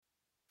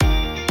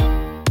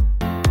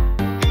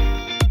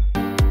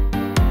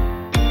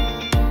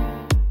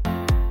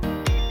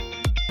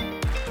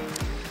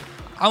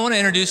I want to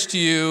introduce to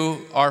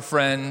you our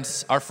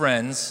friends,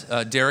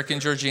 Derek and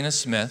Georgina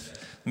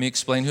Smith. Let me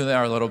explain who they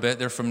are a little bit.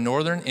 They're from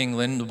Northern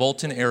England, the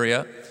Bolton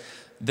area.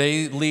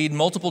 They lead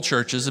multiple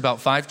churches,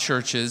 about 5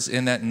 churches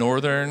in that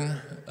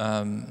northern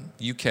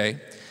UK.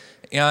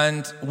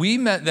 And we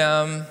met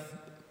them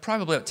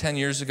probably about 10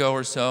 years ago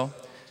or so.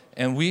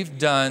 And we've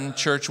done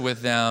church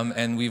with them,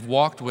 and we've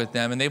walked with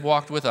them, and they've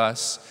walked with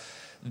us.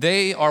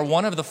 They are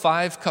one of the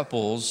 5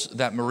 couples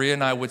that Maria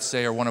and I would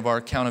say are one of our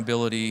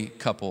accountability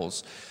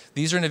couples.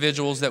 These are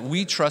individuals that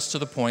we trust to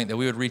the point that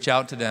we would reach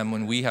out to them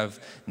when we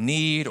have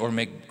need or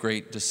make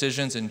great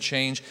decisions and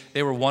change.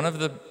 They were one of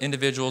the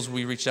individuals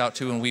we reached out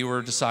to when we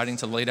were deciding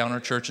to lay down our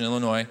church in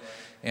Illinois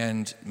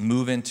and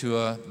move into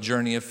a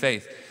journey of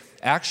faith.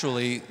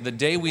 Actually, the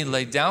day we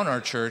laid down our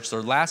church,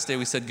 or last day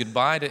we said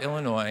goodbye to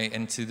Illinois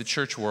and to the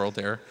church world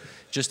there,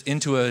 just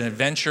into an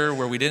adventure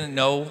where we didn't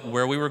know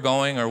where we were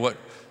going or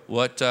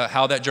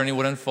how that journey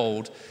would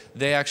unfold.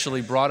 They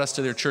actually brought us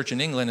to their church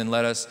in England and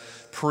let us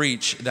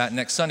preach that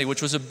next Sunday,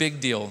 which was a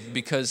big deal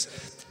because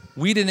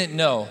we didn't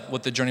know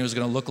what the journey was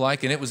going to look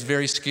like, and it was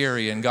very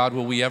scary. And God,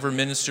 will we ever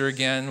minister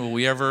again? Will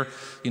we ever,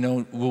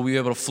 will we be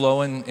able to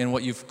flow in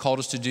what you've called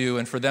us to do?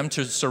 And for them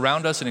to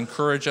surround us and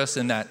encourage us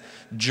in that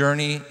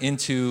journey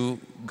into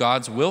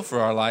God's will for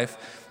our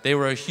life, they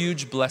were a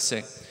huge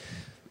blessing.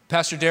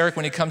 Pastor Derek,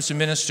 when he comes to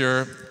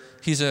minister,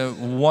 he's a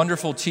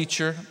wonderful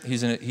teacher.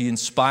 He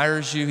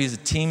inspires you. He's a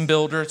team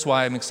builder. That's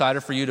why I'm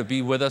excited for you to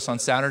be with us on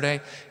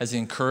Saturday as he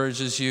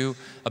encourages you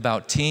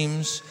about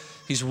teams.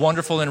 He's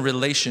wonderful in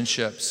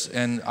relationships,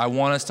 and I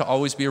want us to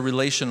always be a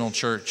relational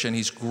church, and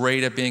he's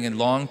great at being a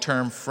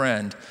long-term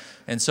friend.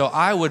 And so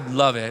I would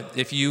love it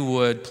if you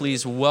would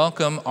please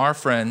welcome our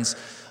friends.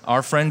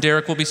 Our friend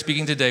Derek will be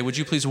speaking today. Would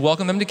you please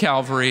welcome them to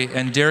Calvary?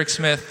 And Derek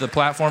Smith, the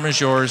platform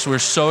is yours. We're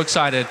so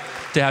excited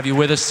to have you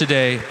with us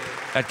today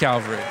at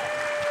Calvary.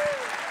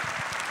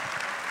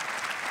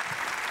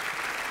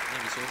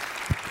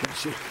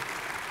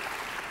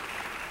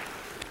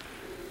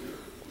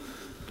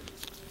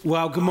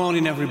 Well, good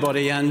morning,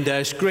 everybody, and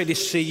it's great to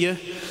see you.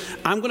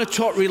 I'm going to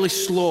talk really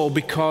slow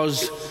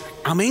because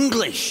I'm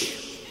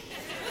English.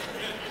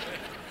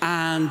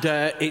 And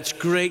it's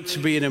great to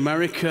be in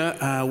America.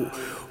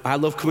 I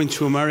love coming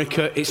to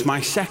America. It's my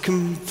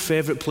second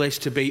favorite place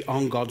to be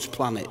on God's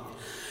planet.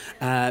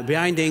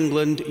 Behind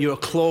England, you're a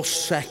close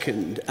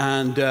second,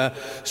 and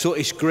so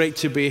it's great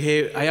to be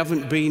here. I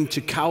haven't been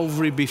to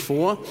Calvary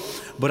before,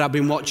 but I've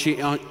been watching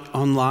it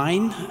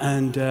online,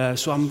 and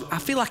so I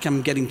feel like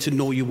I'm getting to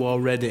know you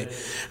already,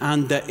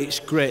 and it's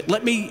great.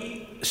 Let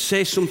me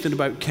say something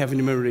about Kevin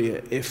and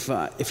Maria,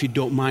 if you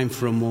don't mind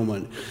for a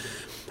moment.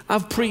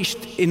 I've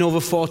preached in over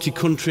 40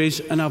 countries,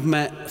 and I've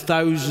met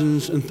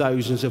thousands and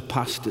thousands of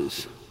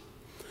pastors.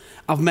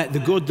 I've met the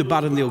good, the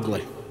bad, and the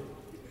ugly.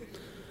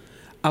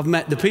 I've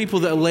met the people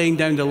that are laying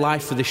down their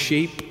life for the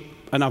sheep,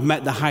 and I've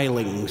met the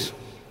hirelings.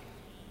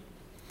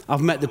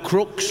 I've met the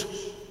crooks,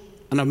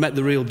 and I've met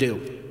the real deal.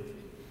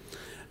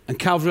 And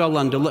Calvary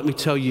Orlando, let me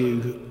tell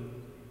you,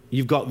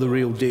 you've got the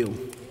real deal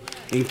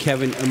in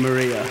Kevin and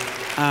Maria.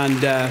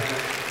 And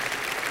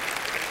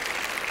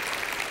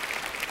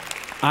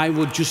I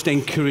would just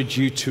encourage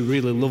you to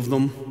really love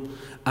them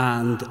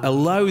and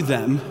allow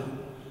them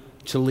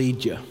to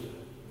lead you.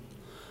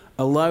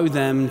 Allow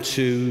them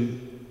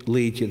to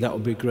lead you. That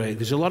would be great.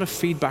 There's a lot of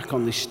feedback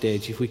on this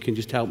stage. If we can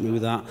just help me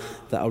with that,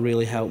 that'll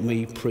really help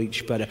me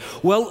preach better.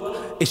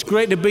 Well, it's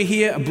great to be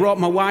here. I brought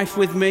my wife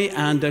with me,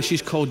 and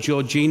she's called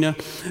Georgina.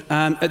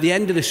 At the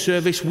end of the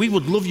service, we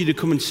would love you to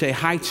come and say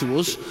hi to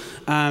us.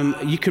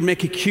 You can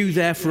make a queue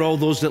there for all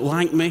those that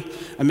like me,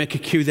 and make a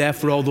queue there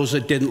for all those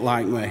that didn't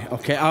like me.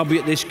 Okay, I'll be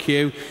at this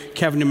queue.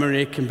 Kevin and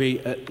Maria can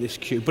be at this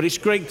queue. But it's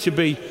great to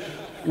be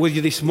with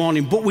you this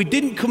morning. But we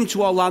didn't come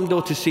to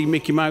Orlando to see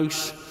Mickey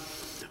Mouse.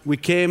 We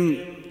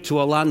came to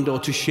Orlando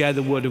to share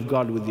the Word of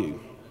God with you.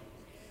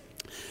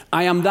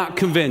 I am that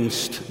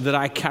convinced that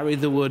I carry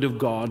the Word of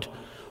God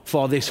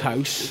for this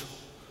house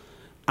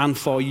and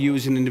for you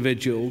as an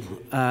individual,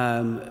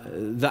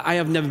 that I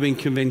have never been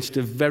convinced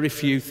of very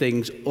few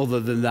things other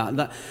than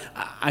that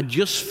I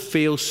just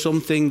feel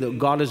something that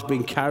God has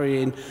been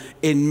carrying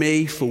in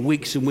me for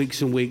weeks and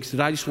weeks and weeks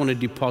that I just want to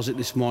deposit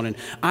this morning.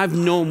 I've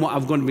known what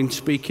I'm going to be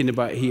speaking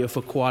about here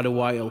for quite a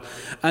while,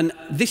 and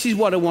this is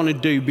what I want to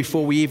do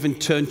before we even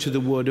turn to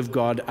the Word of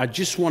God. I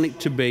just want it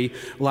to be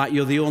like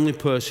you're the only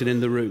person in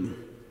the room,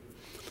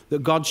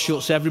 that God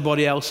shuts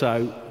everybody else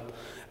out.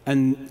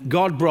 And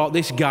God brought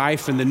this guy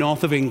from the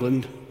north of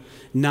England,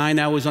 9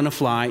 hours on a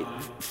flight,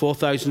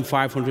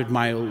 4,500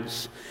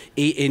 miles,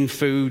 eating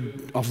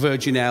food off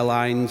Virgin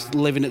Airlines,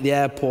 living at the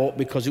airport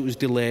because it was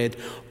delayed,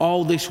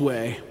 all this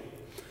way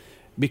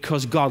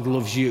because God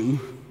loves you,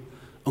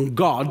 and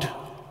God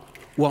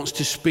wants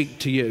to speak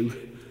to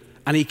you,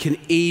 and he can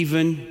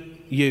even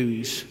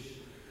use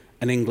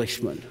an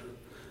Englishman.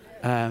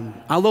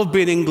 I love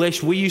being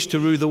English. We used to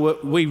rule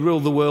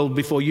the world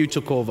before you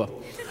took over.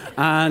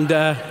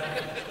 And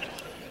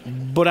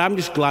but I'm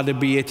just glad to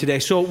be here today.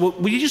 So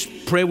will you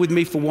just pray with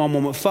me for one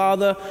moment?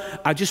 Father,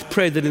 I just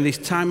pray that in this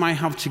time I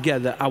have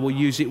together, I will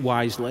use it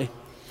wisely.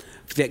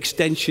 for the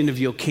extension of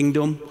your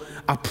kingdom.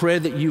 I pray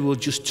that you will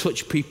just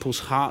touch people's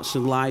hearts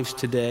and lives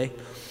today.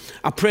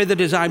 I pray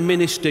that as I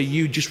minister,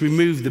 you just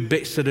remove the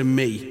bits that are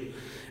me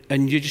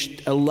and you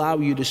just allow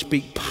you to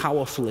speak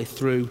powerfully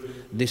through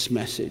this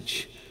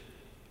message.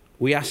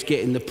 We ask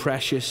it in the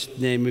precious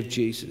name of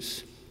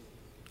Jesus.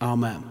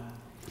 Amen.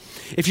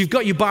 If you've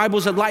got your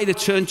Bibles, I'd like you to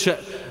turn to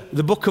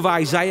the book of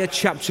Isaiah,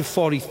 chapter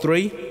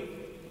 43.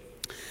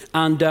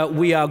 And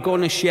we are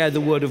going to share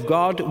the Word of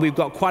God. We've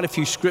got quite a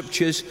few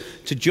scriptures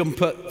to jump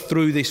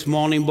through this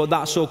morning, but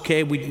that's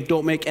okay. We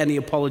don't make any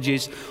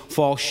apologies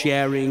for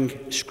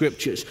sharing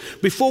scriptures.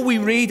 Before we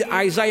read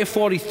Isaiah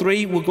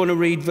 43, we're going to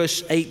read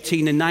verse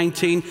 18 and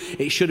 19.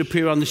 It should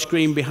appear on the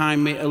screen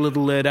behind me a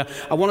little later.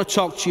 I want to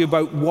talk to you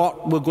about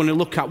what we're going to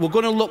look at. We're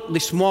going to look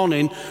this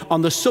morning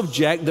on the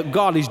subject that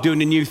God is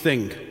doing a new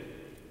thing.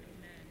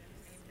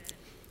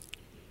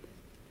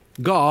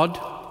 God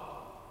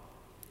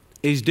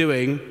is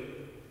doing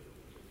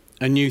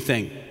a new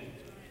thing.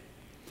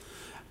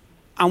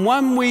 And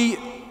when we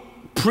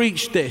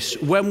preach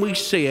this, when we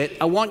see it,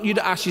 I want you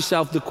to ask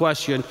yourself the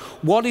question,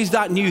 what is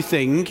that new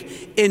thing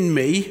in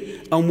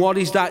me and what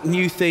is that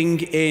new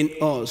thing in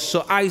us?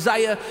 So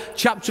Isaiah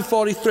chapter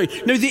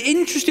 43. Now the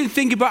interesting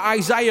thing about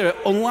Isaiah,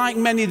 unlike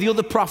many of the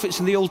other prophets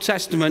in the Old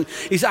Testament,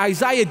 is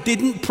Isaiah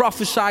didn't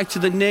prophesy to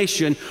the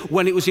nation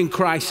when it was in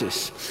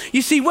crisis.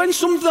 You see, when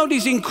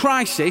somebody's in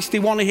crisis, they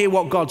want to hear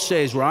what God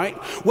says, right?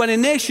 When a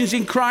nation's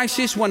in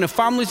crisis, when a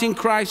family's in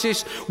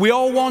crisis, we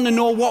all want to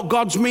know what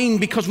God's mean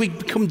because we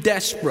become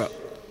desperate.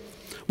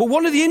 But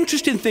one of the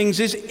interesting things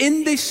is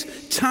in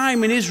this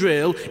time in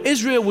Israel,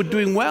 Israel were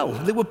doing well.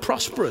 They were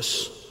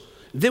prosperous.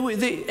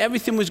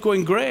 Everything was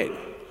going great.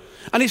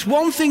 And it's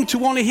one thing to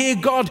want to hear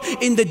God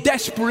in the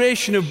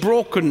desperation of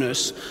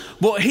brokenness,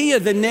 but here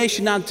the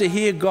nation had to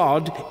hear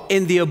God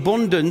in the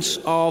abundance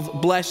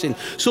of blessing.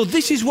 So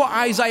this is what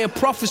Isaiah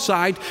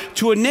prophesied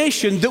to a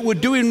nation that were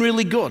doing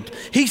really good.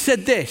 He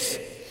said this,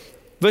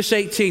 verse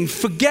 18,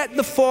 "Forget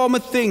the former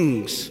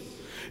things.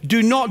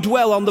 Do not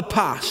dwell on the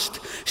past.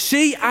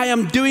 See, I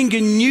am doing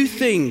a new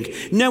thing.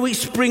 Now it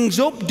springs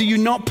up. Do you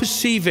not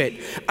perceive it?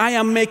 I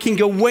am making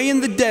a way in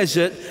the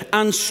desert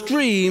and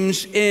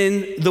streams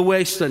in the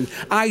wasteland."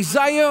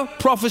 Isaiah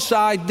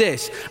prophesied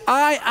this.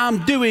 I am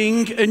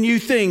doing a new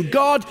thing.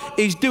 God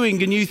is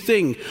doing a new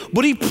thing.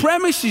 But he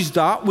premises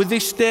that with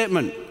this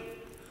statement.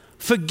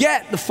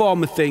 Forget the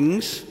former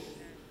things.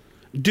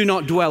 Do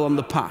not dwell on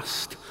the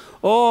past.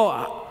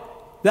 Oh,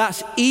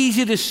 that's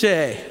easy to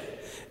say,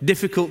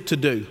 difficult to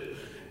do.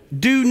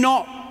 Do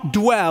not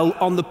dwell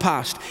on the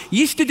past.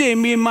 Yesterday,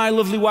 me and my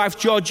lovely wife,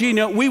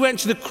 Georgina, we went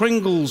to the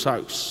Kringles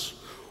house.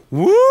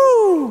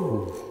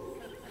 Woo!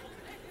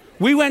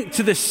 We went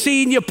to the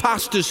senior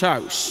pastor's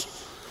house.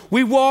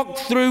 We walked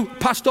through,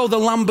 past all the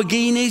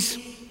Lamborghinis,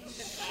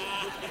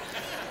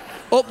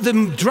 up the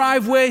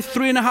driveway,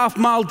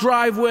 3.5-mile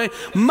driveway,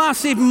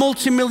 massive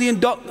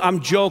multi-million-dollar, I'm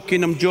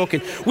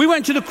joking. We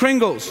went to the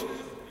Kringles.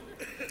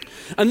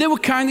 And they were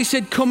kindly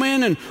said, come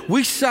in, and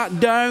we sat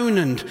down,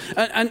 and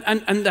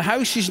the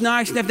house is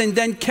nice and everything.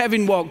 Then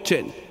Kevin walked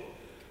in,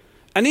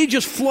 and he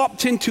just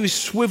flopped into his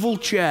swivel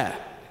chair,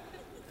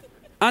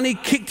 and he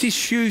kicked his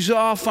shoes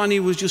off, and he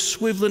was just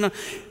swiveling.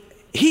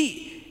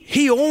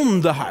 He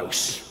owned the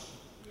house.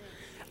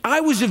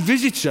 I was a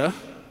visitor,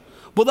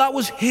 but that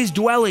was his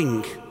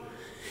dwelling.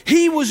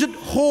 He was at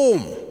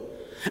home.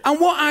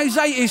 And what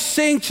Isaiah is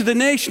saying to the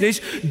nation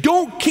is,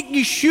 don't kick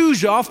your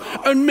shoes off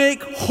and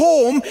make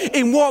home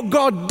in what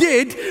God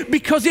did,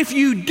 because if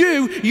you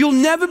do, you'll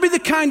never be the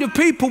kind of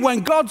people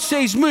when God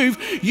says move,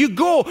 you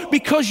go,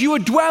 because you are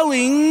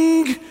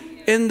dwelling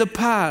in the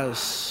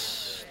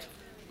past.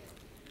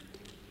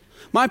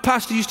 My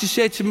pastor used to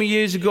say to me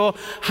years ago,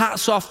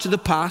 hats off to the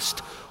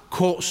past,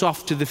 coats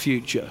off to the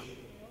future.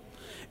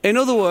 In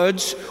other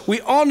words, we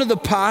honor the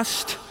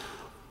past,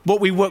 but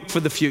we work for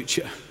the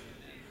future.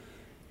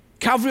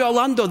 Calvary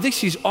Orlando,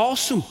 this is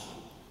awesome.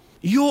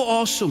 You're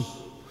awesome.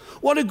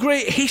 What a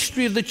great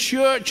history of the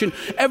church and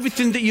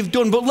everything that you've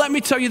done. But let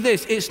me tell you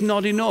this, it's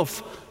not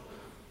enough.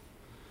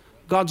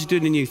 God's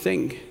doing a new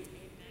thing.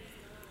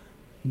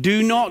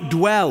 Do not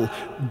dwell.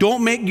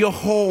 Don't make your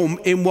home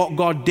in what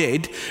God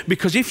did,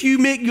 because if you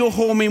make your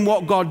home in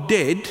what God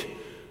did,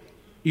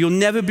 you'll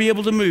never be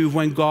able to move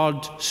when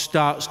God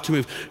starts to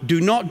move.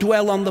 Do not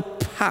dwell on the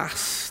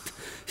past.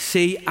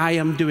 See, I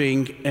am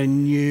doing a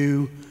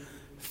new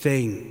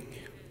thing.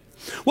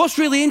 What's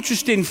really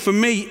interesting for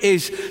me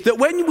is that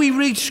when we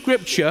read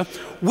scripture,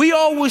 we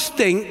always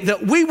think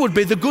that we would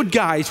be the good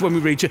guys when we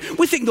read it.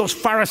 We think those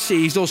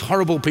Pharisees, those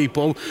horrible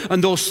people,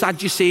 and those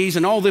Sadducees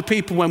and all the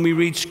people when we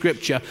read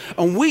scripture,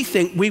 and we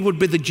think we would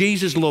be the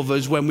Jesus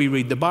lovers when we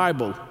read the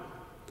Bible.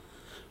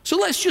 So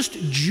let's just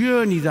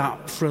journey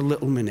that for a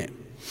little minute.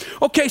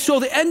 Okay, so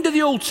the end of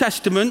the Old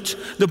Testament,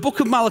 the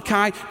book of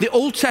Malachi, the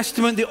Old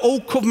Testament, the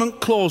Old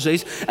Covenant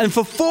closes, and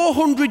for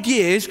 400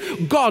 years,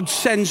 God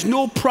sends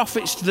no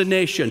prophets to the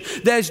nation.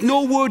 There's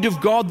no word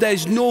of God,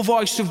 there's no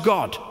voice of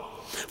God.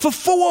 For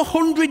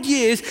 400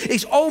 years,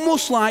 it's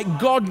almost like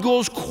God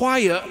goes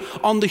quiet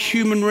on the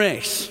human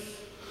race.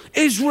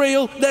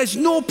 Israel, there's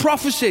no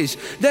prophecies.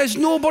 There's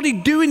nobody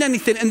doing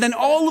anything. And then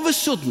all of a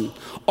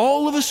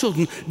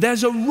sudden,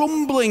 there's a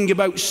rumbling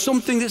about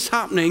something that's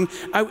happening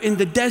out in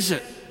the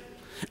desert.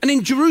 And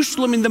in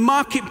Jerusalem, in the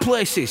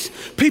marketplaces,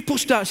 people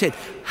start saying,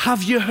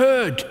 have you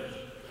heard?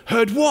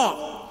 Heard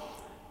what?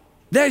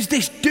 There's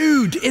this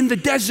dude in the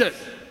desert.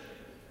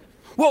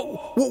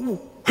 What,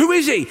 who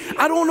is he?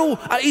 I don't know.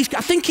 I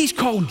think he's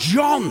called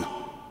John.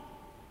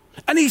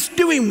 And he's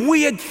doing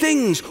weird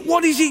things.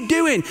 What is he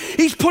doing?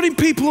 He's putting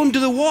people under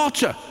the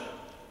water.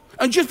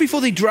 And just before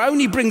they drown,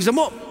 he brings them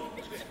up.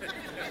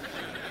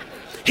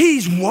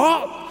 He's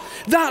what?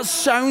 That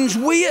sounds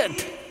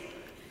weird.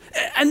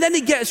 And then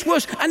it gets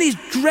worse. And his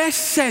dress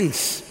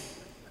sense.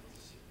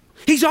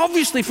 He's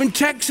obviously from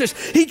Texas.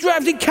 He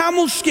drives in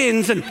camel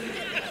skins and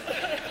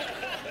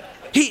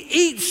he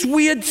eats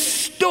weird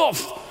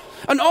stuff.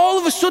 And all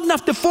of a sudden,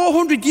 after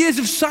 400 years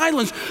of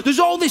silence, there's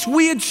all this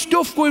weird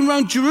stuff going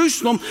around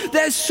Jerusalem.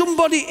 There's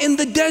somebody in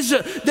the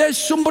desert. There's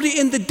somebody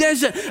in the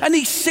desert. And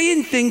he's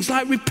saying things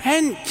like,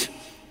 repent.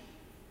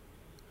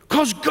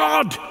 Because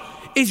God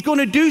is going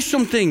to do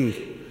something.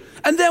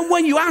 And then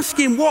when you ask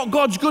him what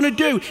God's going to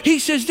do, he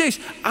says this,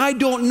 I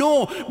don't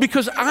know,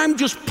 because I'm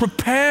just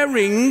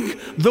preparing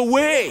the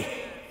way.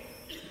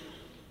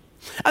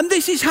 And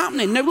this is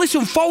happening. Now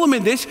listen, follow me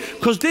this,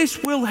 because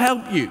this will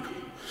help you.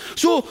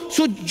 So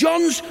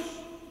John's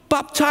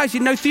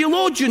baptizing. Now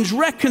theologians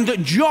reckon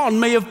that John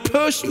may have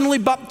personally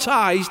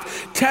baptized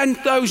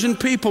 10,000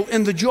 people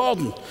in the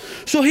Jordan.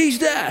 So he's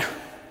there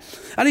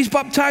and he's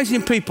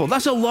baptizing people.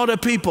 That's a lot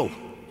of people.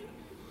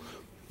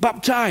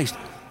 Baptized,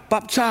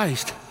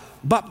 baptized,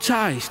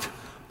 baptized,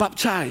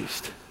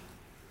 baptized.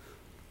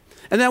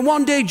 And then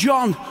one day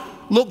John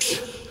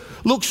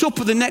looks up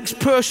at the next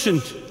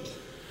person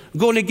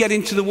going to get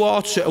into the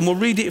water, and we'll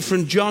read it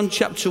from John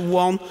chapter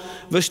 1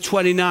 verse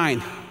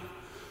 29.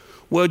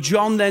 Where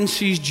John then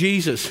sees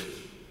Jesus.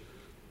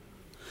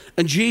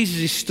 And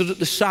Jesus is stood at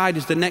the side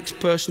as the next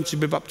person to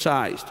be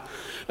baptized.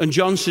 And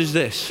John says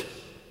this,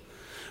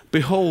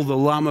 behold the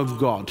Lamb of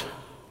God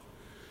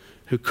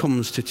who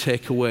comes to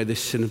take away the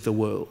sin of the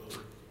world.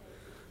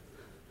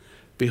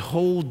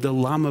 Behold the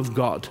Lamb of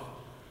God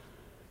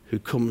who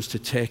comes to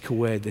take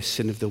away the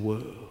sin of the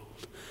world.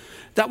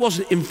 That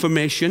wasn't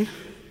information.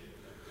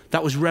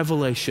 That was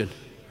revelation.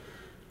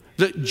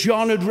 That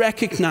John had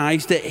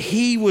recognized that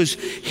he was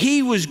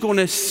going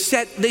to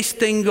set this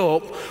thing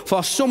up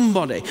for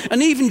somebody.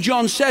 And even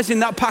John says in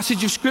that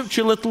passage of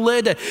scripture a little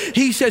later,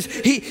 he says,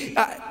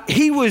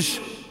 he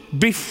was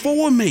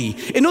before me.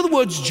 In other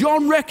words,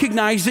 John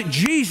recognized that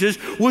Jesus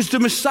was the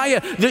Messiah,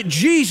 that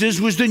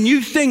Jesus was the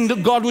new thing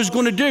that God was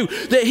going to do,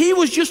 that he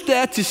was just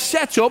there to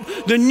set up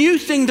the new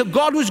thing that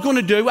God was going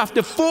to do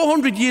after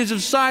 400 years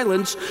of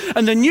silence,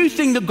 and the new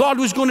thing that God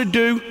was going to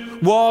do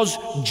was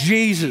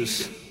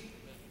Jesus.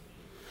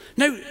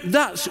 Now,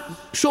 that's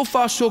so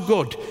far so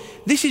good.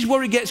 This is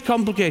where it gets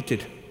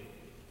complicated.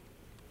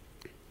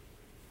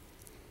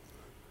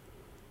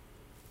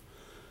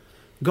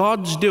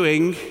 God's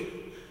doing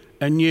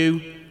a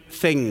new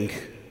thing.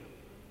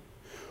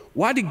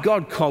 Why did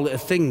God call it a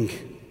thing?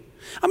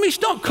 I mean,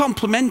 it's not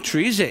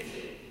complimentary, is it?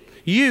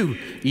 You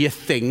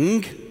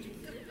thing.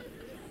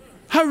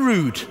 How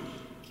rude.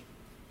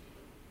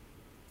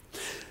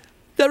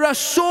 There are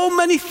so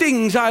many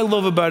things I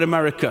love about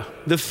America.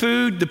 The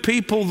food, the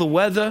people, the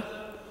weather.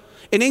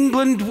 In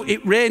England,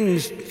 it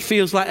rains,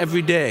 feels like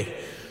every day.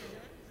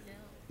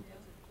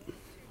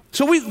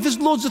 So there's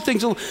loads of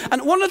things.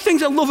 And one of the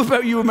things I love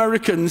about you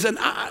Americans, and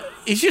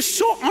it's just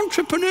so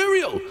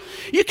entrepreneurial.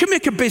 You can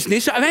make a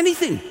business out of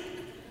anything.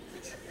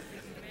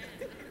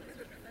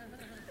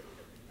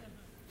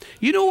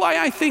 You know why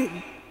I think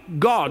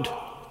God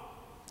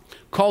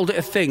called it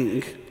a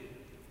thing?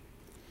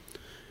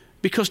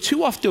 Because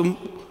too often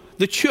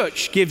the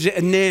church gives it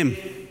a name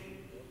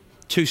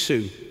too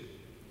soon.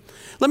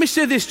 Let me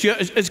say this to you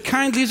as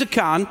kindly as I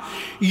can.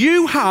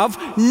 You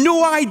have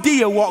no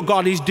idea what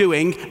God is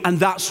doing, and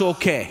that's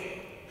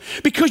okay.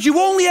 Because you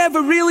only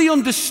ever really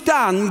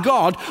understand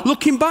God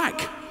looking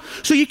back.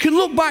 So you can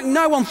look back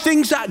now on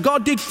things that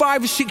God did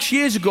 5 or 6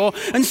 years ago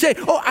and say,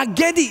 oh, I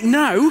get it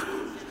now.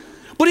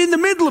 But in the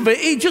middle of it,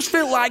 it just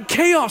felt like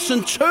chaos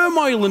and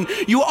turmoil, and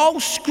you were all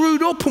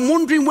screwed up and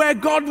wondering where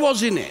God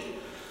was in it.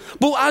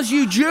 But as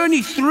you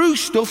journey through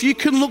stuff, you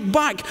can look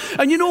back.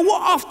 And you know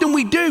what often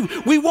we do?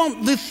 We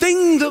want the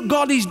thing that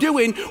God is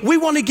doing, we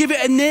want to give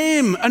it a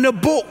name and a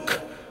book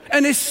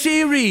and a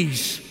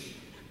series.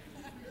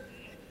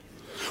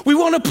 We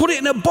want to put it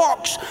in a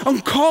box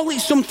and call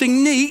it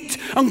something neat,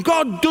 and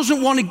God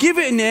doesn't want to give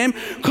it a name,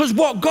 because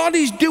what God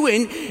is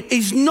doing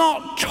is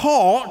not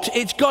taught,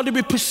 it's got to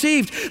be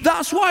perceived.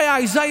 That's why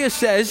Isaiah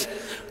says,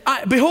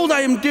 behold,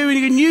 I am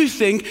doing a new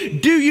thing,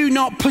 do you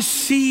not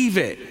perceive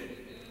it?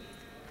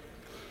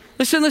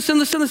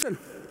 Listen.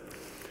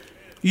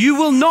 You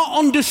will not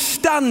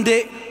understand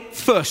it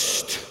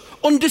first.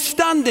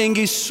 Understanding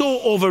is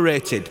so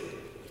overrated.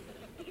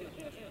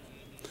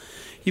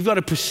 You've got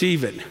to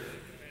perceive it.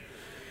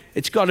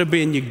 It's got to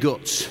be in your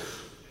guts.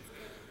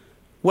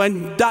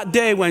 When that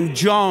day when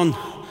John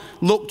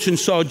looked and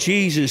saw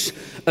Jesus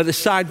at the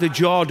side of the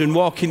Jordan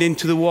walking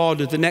into the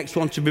water, the next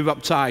one to be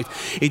baptized,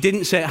 he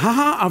didn't say,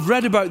 I've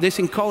read about this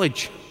in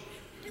college.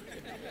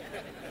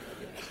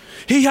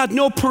 He had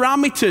no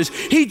parameters.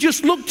 He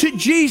just looked at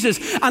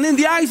Jesus, and in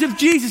the eyes of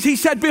Jesus, he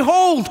said,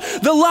 behold,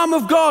 the Lamb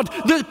of God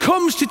that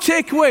comes to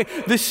take away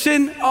the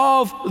sin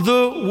of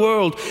the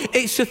world.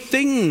 It's a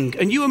thing,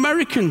 and you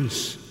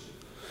Americans,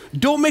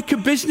 don't make a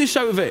business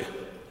out of it.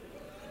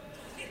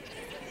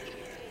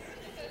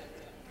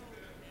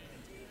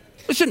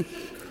 Listen,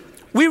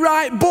 we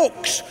write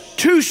books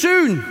too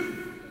soon.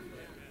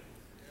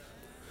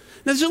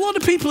 Now, there's a lot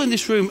of people in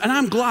this room, and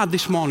I'm glad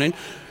this morning,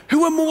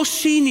 who are more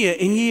senior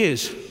in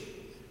years.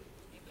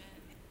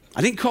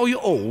 I didn't call you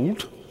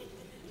old.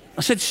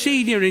 I said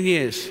senior in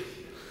years.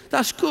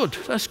 That's good.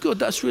 That's good.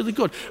 That's really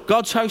good.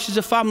 God's house is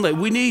a family.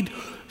 We need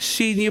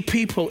senior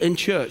people in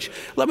church.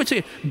 Let me tell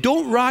you,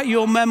 don't write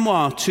your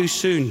memoir too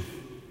soon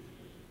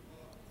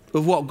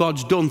of what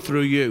God's done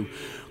through you,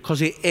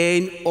 because it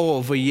ain't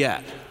over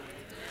yet.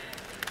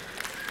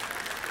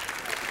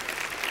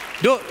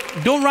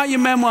 Don't write your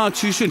memoir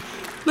too soon.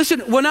 Listen,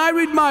 when I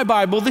read my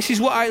Bible, this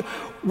is what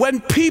when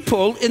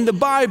people in the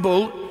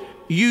Bible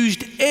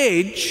used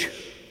age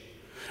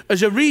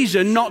as a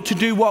reason not to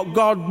do what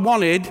God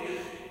wanted,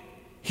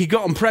 he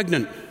got them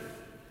pregnant.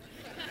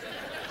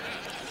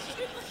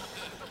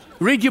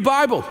 Read your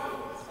Bible.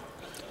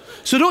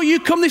 So don't you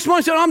come this morning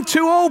and say, I'm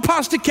too old,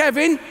 Pastor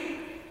Kevin,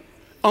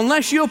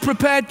 unless you're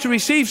prepared to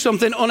receive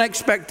something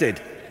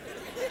unexpected.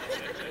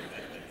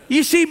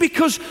 You see,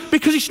 because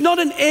it's not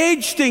an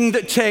age thing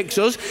that takes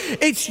us.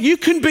 It's you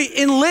can be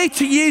in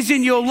later years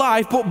in your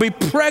life, but be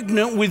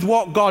pregnant with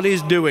what God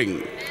is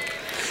doing.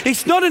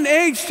 It's not an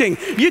age thing.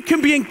 You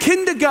can be in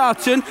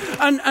kindergarten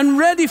and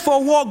ready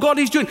for what God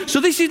is doing. So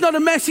this is not a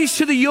message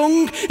to the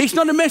young. It's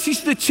not a message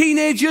to the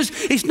teenagers.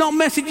 It's not a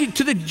message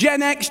to the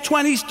Gen X,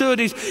 20s,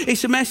 30s.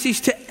 It's a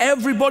message to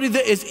everybody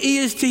that has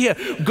ears to hear.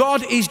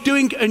 God is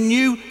doing a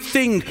new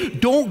thing.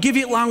 Don't give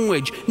it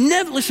language.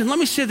 Never, listen, let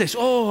me say this.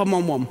 Oh, I'm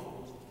on one.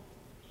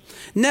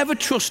 Never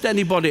trust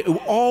anybody who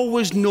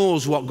always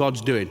knows what God's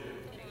doing.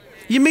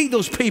 You meet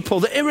those people,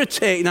 they're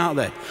irritating, aren't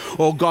they?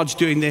 Oh, God's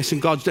doing this and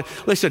God's doing...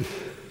 Listen,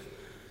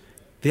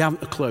 they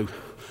haven't a clue.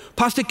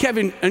 Pastor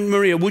Kevin and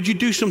Maria, would you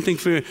do something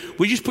for me?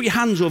 Would you just put your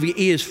hands over your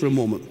ears for a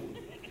moment?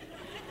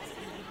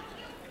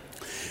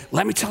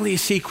 Let me tell you a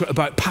secret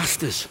about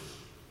pastors,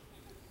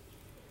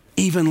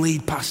 even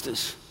lead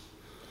pastors.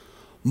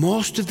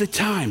 Most of the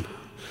time,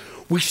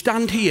 we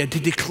stand here to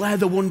declare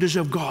the wonders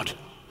of God.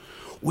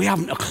 We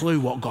haven't a clue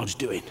what God's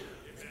doing.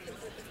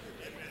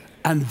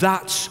 And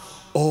that's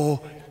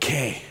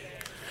okay.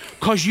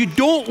 Because you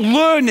don't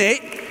learn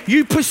it,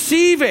 you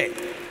perceive it.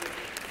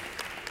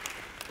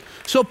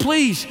 So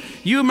please,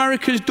 you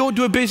Americans, don't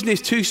do a business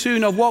too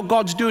soon of what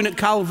God's doing at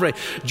Calvary.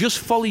 Just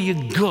follow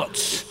your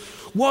guts.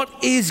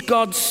 What is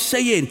God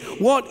saying?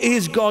 What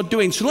is God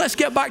doing? So let's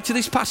get back to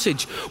this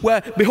passage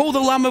where, behold the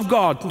Lamb of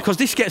God, because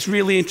this gets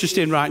really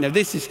interesting right now.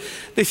 This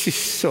is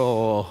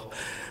so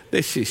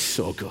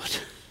good.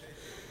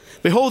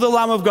 Behold the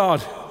Lamb of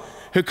God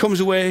who comes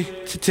away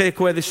to take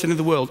away the sin of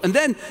the world. And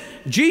then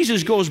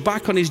Jesus goes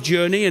back on his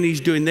journey and he's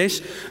doing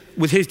this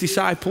with his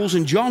disciples,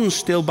 and John's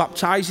still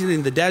baptizing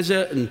in the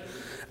desert.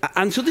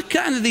 And so they're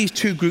kind of these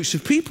two groups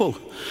of people.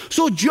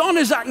 So John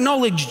has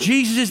acknowledged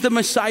Jesus is the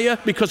Messiah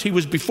because he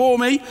was before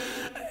me.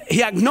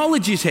 He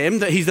acknowledges him,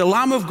 that he's the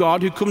Lamb of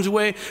God who comes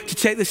away to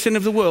take the sin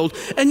of the world.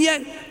 And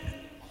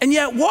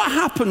yet what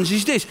happens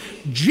is this.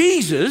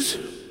 Jesus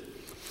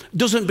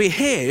doesn't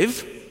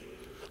behave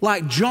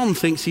like John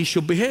thinks he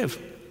should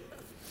behave.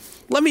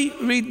 Let me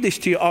read this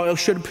to you, or it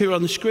should appear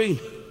on the screen.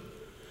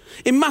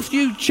 In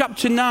Matthew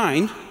chapter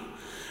 9,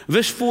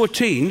 verse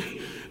 14,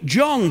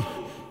 John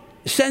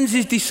sends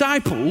his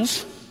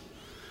disciples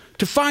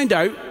to find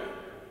out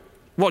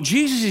what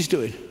Jesus is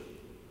doing.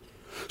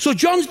 So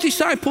John's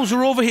disciples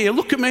are over here.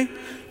 Look at me.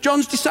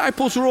 John's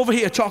disciples are over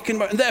here talking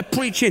about, and they're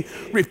preaching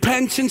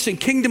repentance and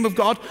kingdom of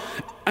God.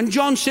 And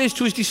John says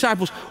to his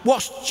disciples,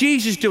 what's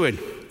Jesus doing?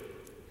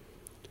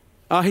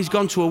 He's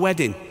gone to a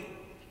wedding.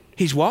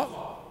 He's what?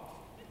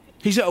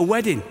 He's at a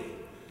wedding.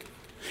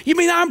 You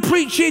mean I'm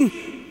preaching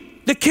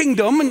the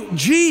kingdom and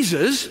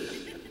Jesus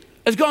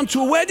has gone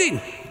to a wedding?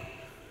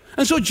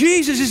 And so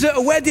Jesus is at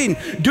a wedding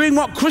doing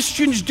what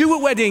Christians do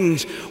at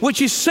weddings,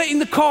 which is sit in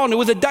the corner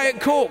with a Diet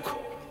Coke.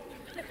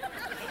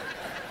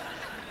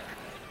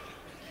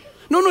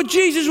 No,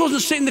 Jesus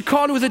wasn't sitting in the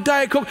corner with a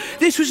Diet Coke.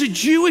 This was a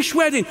Jewish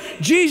wedding.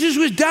 Jesus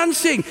was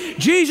dancing.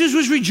 Jesus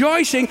was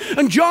rejoicing.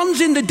 And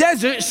John's in the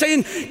desert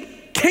saying,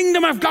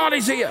 kingdom of God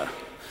is here.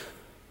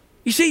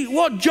 You see,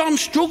 what John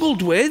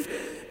struggled with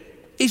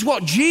is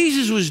what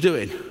Jesus was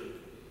doing.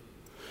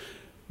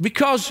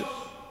 Because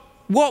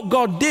what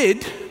God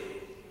did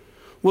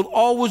will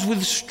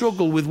always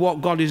struggle with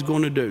what God is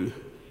going to do.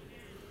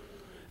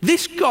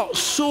 This got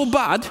so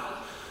bad,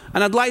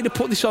 and I'd like to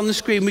put this on the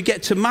screen. We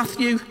get to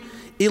Matthew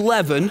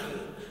 11,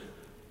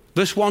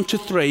 verse 1 to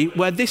 3,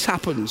 where this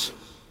happens.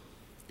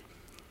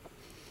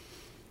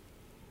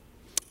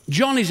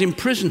 John is in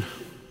prison.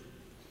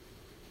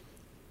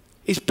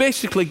 It's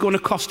basically going to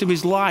cost him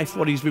his life,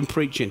 what he's been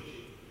preaching.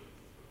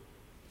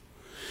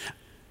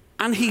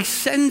 And he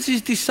sends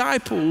his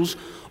disciples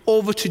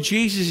over to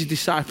Jesus'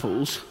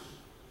 disciples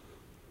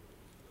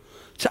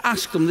to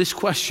ask them this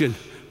question.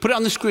 Put it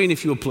on the screen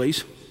if you would,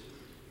 please.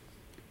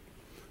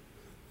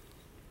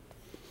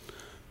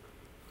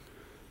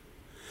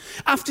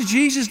 After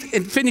Jesus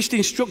finished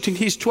instructing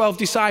his 12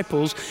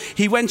 disciples,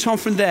 he went on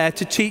from there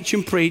to teach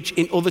and preach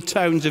in other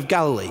towns of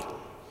Galilee.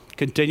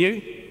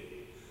 Continue.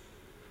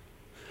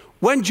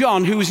 When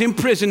John, who was in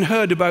prison,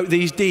 heard about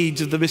these deeds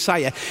of the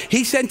Messiah,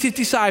 he sent his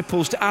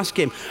disciples to ask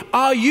him,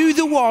 "Are you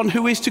the one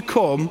who is to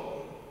come,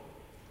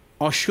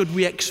 or should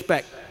we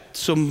expect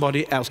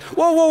somebody else?"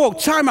 Whoa,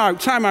 time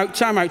out.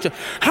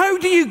 How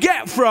do you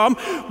get from,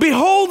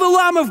 "Behold the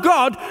Lamb of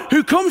God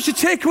who comes to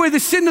take away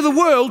the sin of the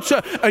world,"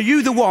 to, "Are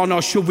you the one,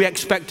 or should we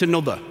expect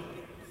another?"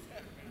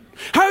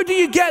 How do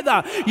you get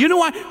that? You know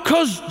why?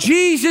 Because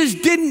Jesus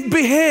didn't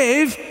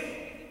behave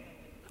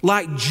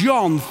like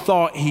John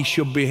thought he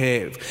should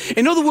behave.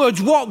 In other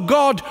words, what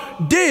God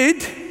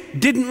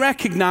didn't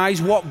recognize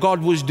what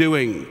God was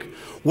doing.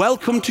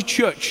 Welcome to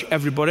church,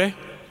 everybody.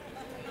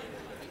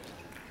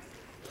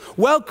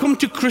 Welcome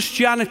to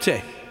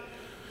Christianity.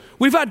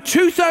 We've had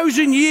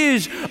 2,000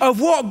 years of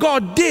what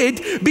God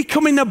did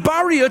becoming a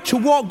barrier to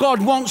what God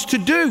wants to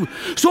do.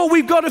 So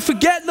we've got to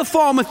forget the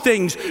former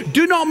things.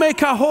 Do not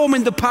make our home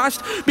in the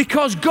past,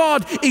 because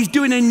God is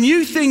doing a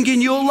new thing in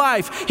your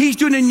life. He's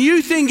doing a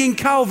new thing in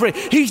Calvary.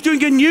 He's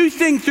doing a new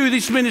thing through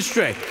this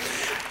ministry.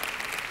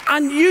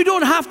 And you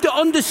don't have to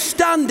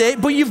understand it,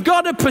 but you've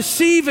got to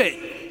perceive it.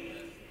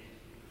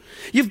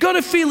 You've got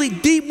to feel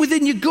it deep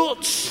within your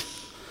guts.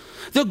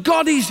 That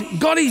God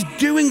is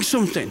doing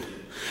something.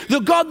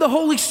 That God, the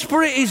Holy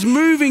Spirit, is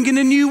moving in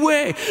a new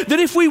way. That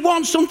if we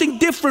want something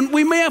different,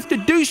 we may have to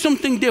do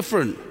something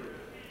different.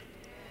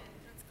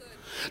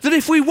 That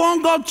if we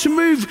want God to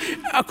move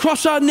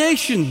across our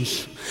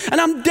nations, and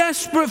I'm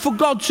desperate for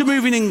God to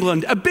move in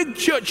England. A big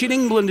church in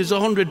England is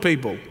 100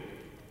 people.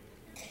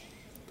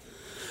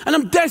 And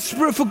I'm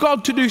desperate for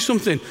God to do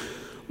something.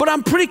 But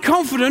I'm pretty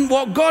confident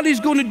what God is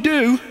going to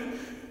do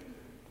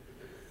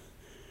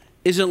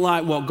isn't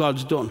like what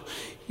God's done.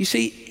 You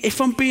see, if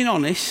I'm being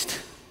honest,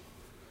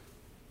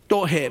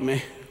 don't hate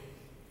me,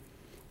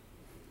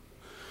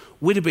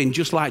 we'd have been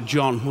just like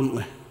John, wouldn't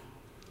we?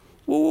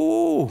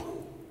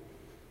 Whoa.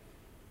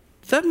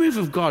 That move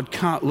of God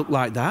can't look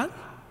like that.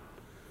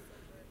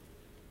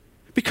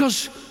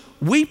 Because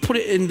we put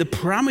it in the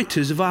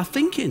parameters of our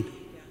thinking.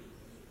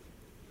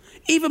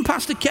 Even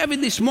Pastor Kevin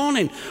this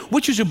morning,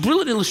 which was a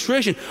brilliant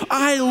illustration.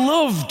 I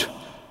loved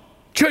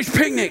church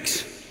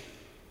picnics.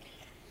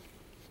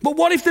 But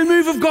what if the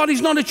move of God is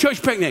not a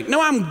church picnic?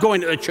 No, I'm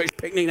going to a church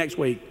picnic next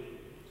week.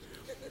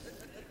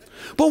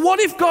 But what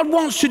if God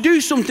wants to do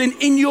something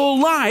in your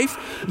life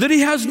that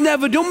he has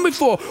never done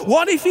before?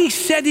 What if he's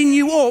setting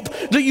you up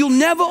that you'll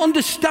never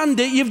understand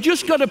it? You've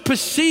just got to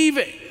perceive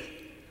it.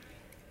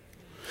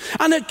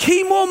 And at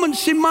key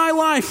moments in my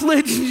life,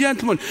 ladies and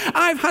gentlemen,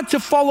 I've had to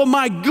follow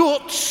my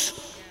guts,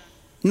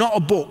 not a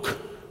book.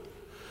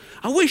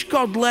 I wish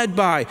God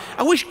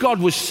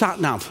was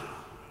sat-nav.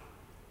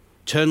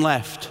 Turn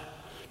left.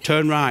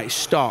 Turn right,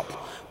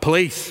 stop,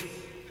 police.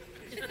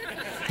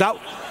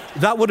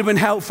 That would have been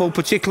helpful,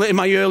 particularly in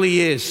my early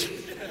years.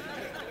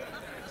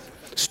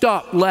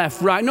 Stop,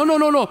 left, right.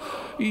 No.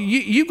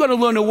 You've got to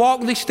learn to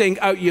walk this thing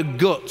out your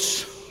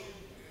guts.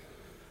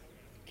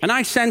 And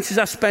I sense as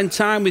I spend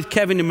time with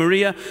Kevin and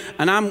Maria,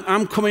 and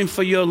I'm coming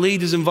for your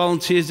leaders and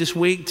volunteers this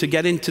week to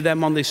get into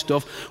them on this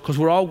stuff, because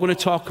we're all going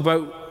to talk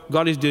about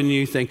God is doing a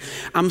new thing.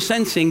 I'm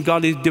sensing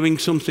God is doing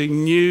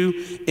something new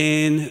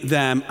in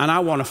them, and I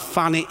want to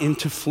fan it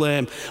into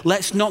flame.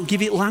 Let's not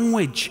give it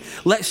language.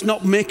 Let's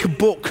not make a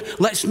book.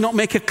 Let's not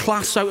make a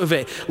class out of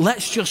it.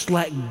 Let's just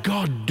let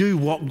God do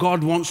what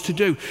God wants to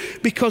do.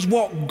 Because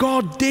what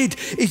God did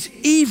is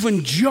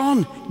even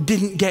John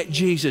didn't get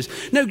Jesus.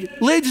 Now,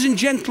 ladies and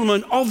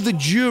gentlemen of the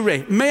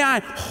jury, may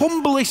I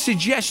humbly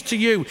suggest to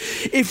you,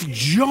 if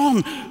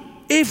John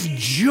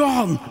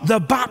the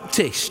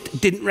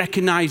Baptist didn't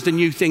recognize the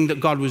new thing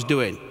that God was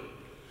doing,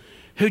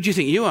 who do you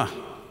think you are?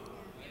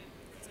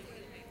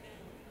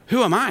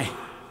 Who am I?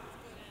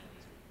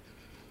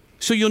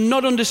 So you'll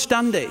not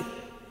understand it.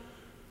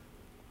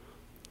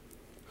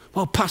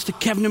 Well, Pastor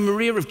Kevin and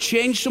Maria have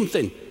changed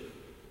something.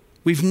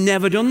 We've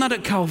never done that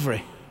at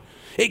Calvary.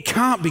 It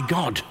can't be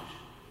God.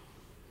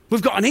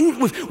 We've got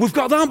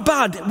that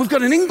bad. We've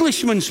got an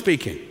Englishman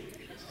speaking.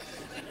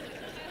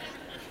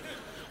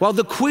 Well,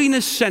 the Queen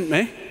has sent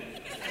me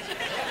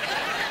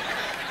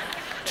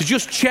to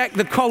just check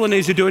the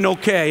colonies are doing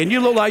okay. And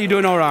you look like you're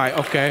doing all right,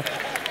 okay.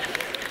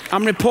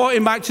 I'm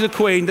reporting back to the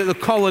Queen that the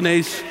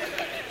colonies,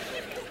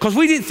 because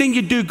we didn't think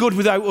you'd do good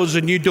without us,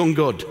 and you've done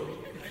good.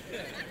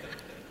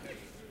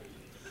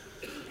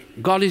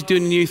 God is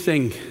doing a new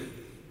thing.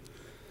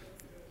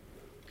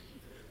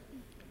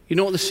 You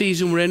know what the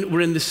season we're in?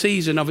 We're in the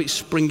season of it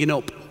springing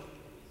up.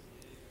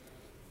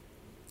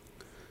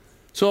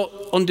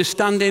 So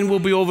understanding will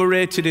be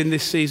overrated in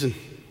this season.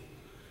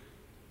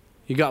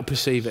 You got to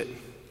perceive it.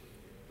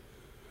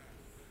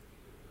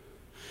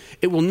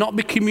 It will not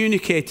be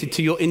communicated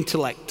to your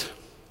intellect.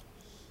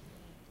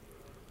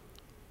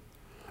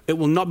 It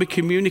will not be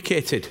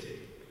communicated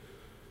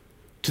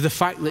to the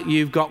fact that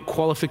you've got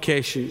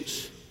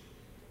qualifications.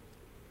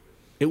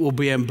 It will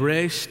be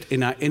embraced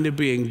in our inner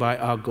being by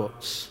our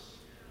guts.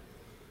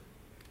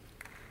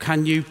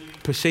 Can you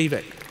perceive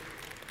it?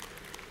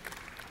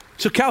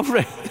 So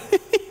Calvary,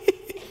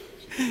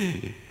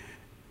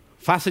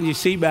 fasten your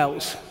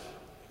seatbelts,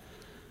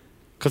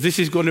 because this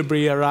is going to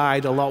be a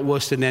ride a lot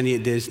worse than any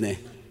at Disney.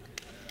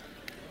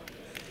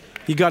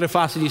 You got to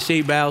fasten your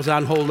seatbelts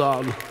and hold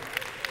on,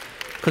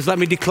 because let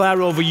me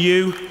declare over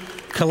you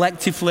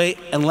collectively,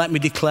 and let me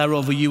declare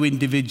over you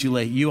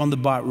individually. You on the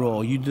back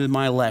row, you to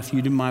my left,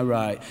 you to my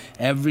right,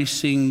 every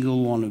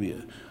single one of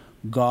you,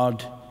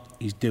 God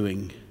is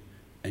doing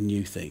a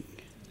new thing.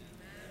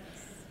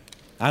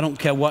 I don't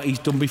care what he's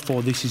done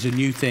before, this is a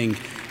new thing.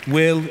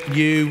 Will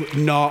you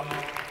not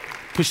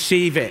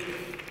perceive it?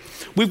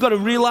 We've got to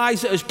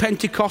realize that as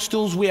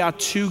Pentecostals, we are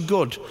too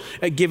good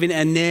at giving it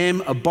a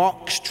name, a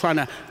box,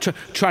 trying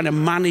to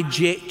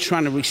manage it,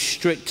 trying to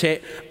restrict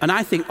it. And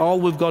I think all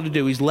we've got to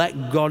do is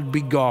let God be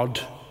God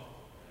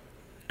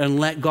and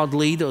let God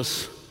lead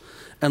us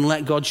and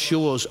let God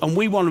show us. And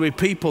we want to be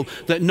people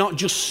that not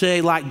just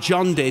say like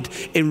John did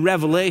in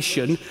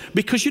Revelation,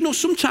 because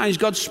sometimes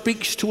God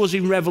speaks to us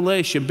in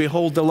Revelation,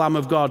 behold the Lamb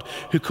of God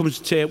who comes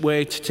to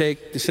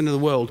take the sin of the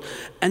world.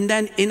 And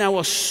then in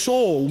our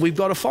soul, we've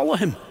got to follow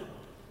him.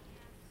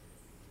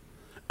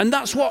 And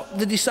that's what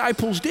the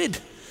disciples did.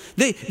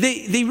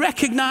 They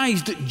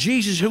recognized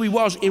Jesus, who he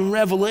was in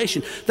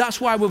Revelation. That's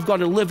why we've got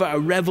to live out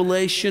of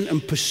revelation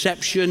and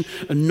perception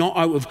and not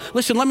out of...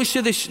 Listen, let me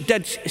say this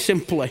dead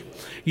simply.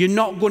 You're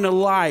not going to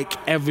like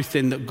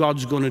everything that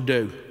God's going to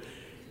do.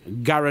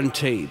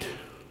 Guaranteed.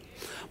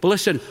 But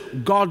listen,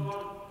 God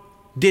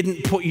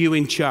didn't put you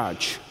in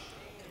charge.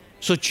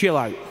 So chill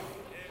out.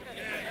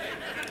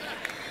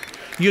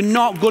 You're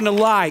not going to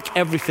like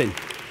everything.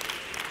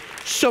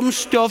 Some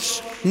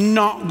stuff's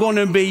not going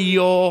to be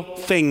your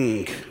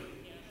thing.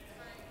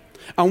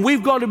 And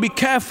we've got to be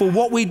careful.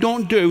 What we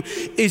don't do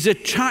is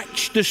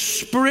attach the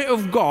Spirit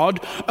of God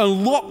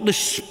and lock the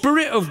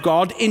Spirit of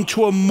God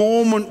into a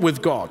moment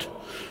with God.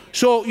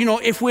 So,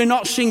 if we're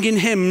not singing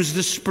hymns,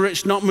 the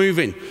Spirit's not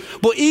moving.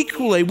 But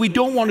equally, we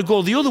don't want to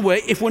go the other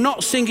way if we're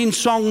not singing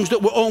songs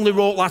that were only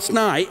wrote last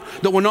night,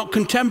 that were not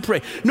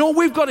contemporary. No,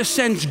 we've got to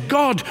sense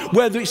God,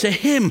 whether it's a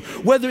hymn,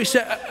 whether it's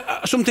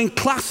something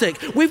classic.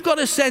 We've got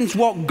to sense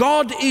what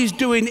God is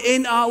doing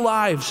in our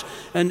lives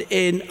and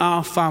in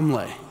our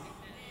family.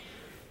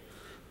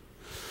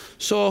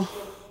 So,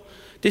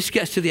 this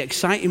gets to the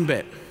exciting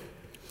bit,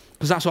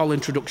 because that's all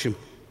introduction.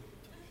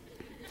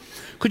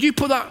 Could you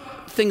put that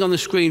thing on the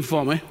screen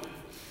for me?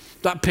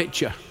 That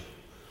picture.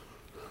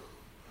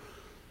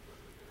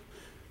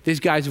 These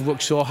guys have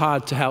worked so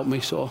hard to help me,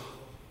 so.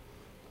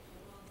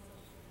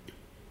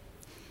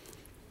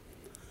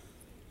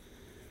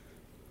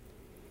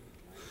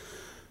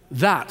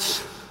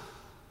 That's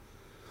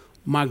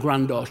my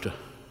granddaughter.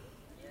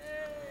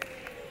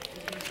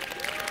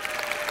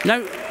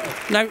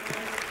 Now,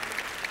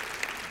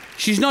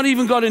 she's not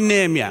even got a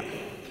name yet.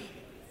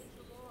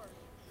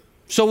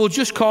 So we'll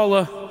just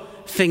call her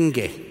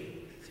Thingy.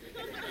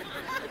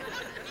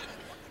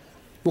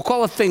 We'll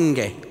call her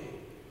Thingy.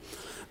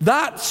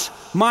 That's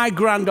my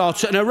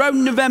granddaughter. And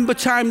around November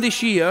time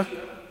this year,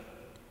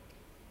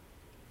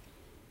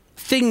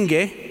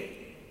 Thingy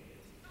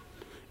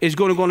is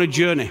going to go on a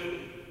journey.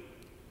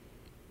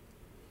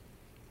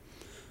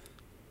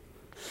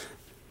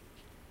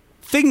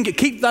 Thingy,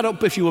 keep that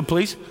up if you would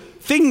please.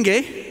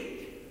 Thingy,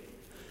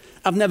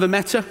 I've never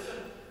met her.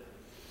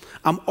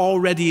 I'm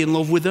already in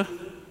love with her.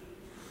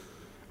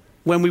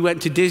 When we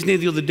went to Disney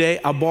the other day,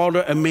 I bought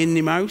her a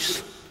Minnie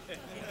Mouse.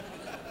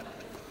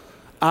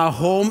 Our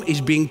home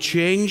is being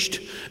changed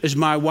as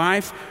my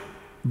wife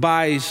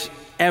buys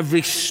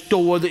every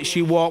store that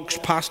she walks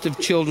past of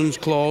children's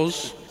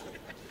clothes.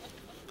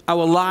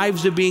 Our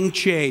lives are being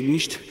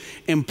changed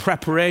in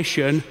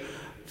preparation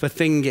for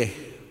Thingy.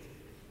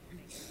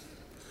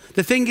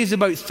 The thing is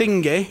about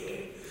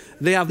Thingy,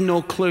 they have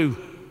no clue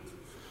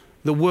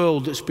the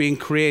world that's being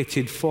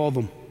created for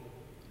them.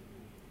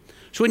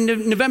 So in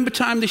November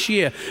time this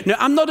year, now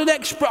I'm not an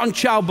expert on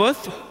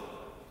childbirth,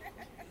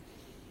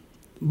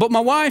 but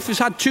my wife has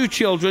had 2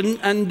 children,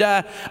 and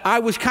I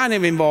was kind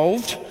of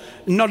involved,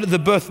 not at the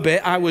birth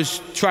bit. I was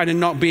trying to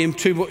not be in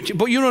too much,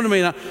 but you know what I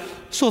mean.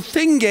 So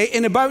Thingy,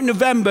 in about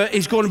November,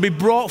 is going to be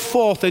brought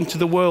forth into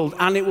the world,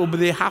 and it will be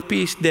the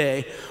happiest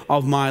day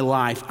of my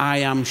life, I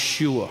am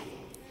sure.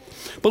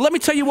 But let me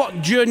tell you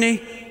what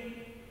journey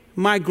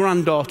my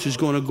granddaughter is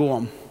going to go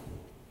on.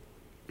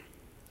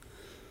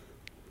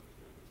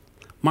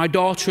 My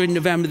daughter in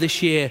November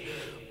this year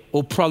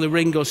will probably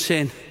ring us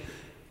saying,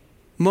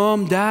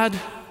 Mom, Dad,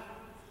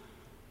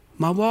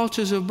 my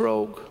waters are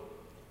broke.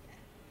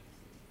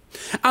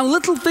 And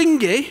little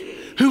Thingy,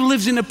 who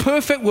lives in a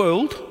perfect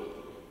world,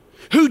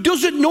 who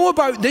doesn't know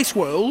about this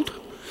world,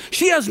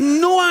 She has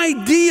no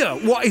idea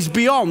what is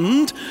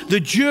beyond the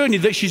journey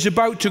that she's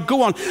about to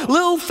go on.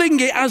 Little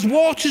thingy, as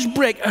waters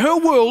break, her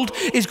world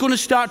is going to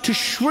start to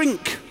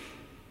shrink.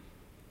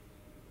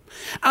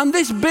 And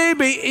this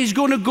baby is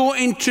going to go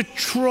into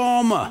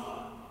trauma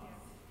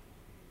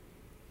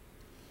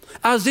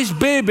as this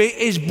baby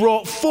is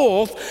brought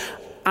forth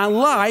and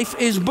life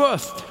is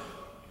birthed.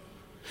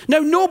 Now,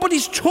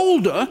 nobody's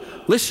told her,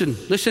 listen,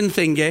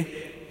 thingy,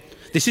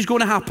 this is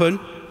going to happen.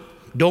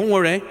 Don't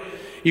worry.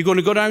 You're going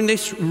to go down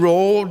this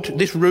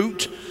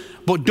route.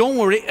 But don't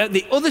worry, at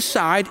the other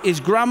side is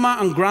grandma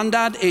and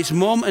granddad, it's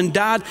mum and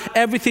dad.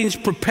 Everything's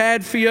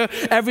prepared for you.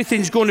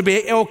 Everything's going to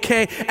be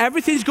okay.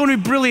 Everything's going to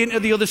be brilliant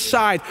at the other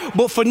side.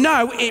 But for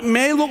now, it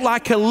may look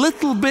like a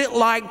little bit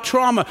like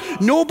trauma.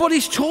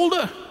 Nobody's told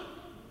her.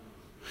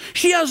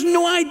 She has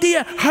no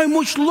idea how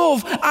much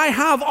love I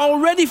have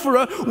already for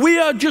her. We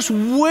are just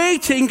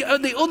waiting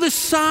at the other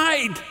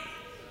side.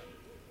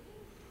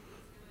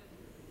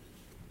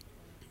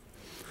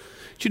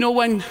 Do you know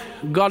when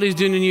God is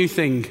doing a new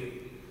thing?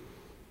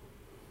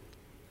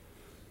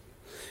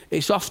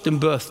 It's often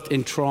birthed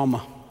in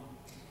trauma.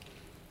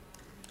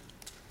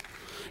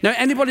 Now,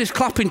 anybody's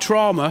clapping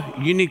trauma,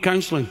 you need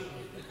counselling.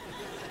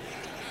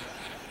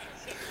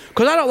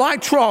 Because I don't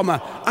like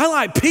trauma. I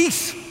like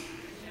peace.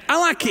 I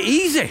like it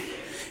easy.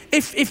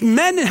 If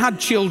men had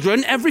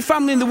children, every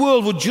family in the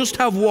world would just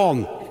have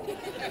one.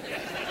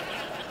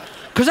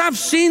 Because I've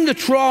seen the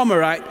trauma,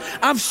 right?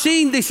 I've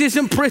seen this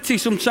isn't pretty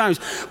sometimes,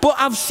 but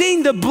I've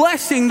seen the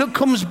blessing that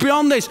comes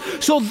beyond this.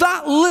 So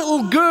that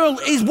little girl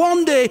is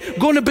one day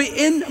going to be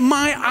in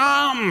my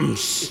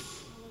arms.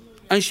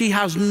 And she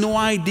has no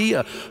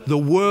idea the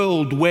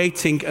world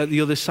waiting at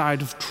the other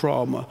side of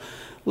trauma.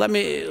 Let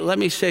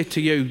me say to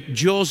you,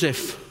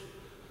 Joseph,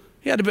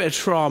 he had a bit of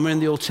trauma in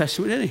the Old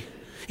Testament, didn't he?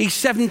 He's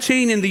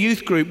 17 in the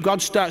youth group.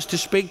 God starts to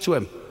speak to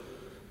him.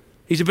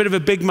 He's a bit of a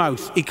big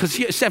mouth. Because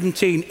at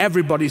 17,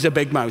 everybody's a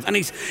big mouth. And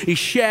he's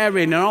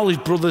sharing, and all his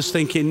brothers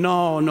thinking,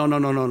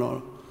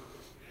 no.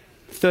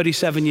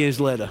 37 years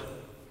later,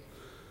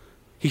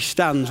 he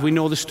stands. We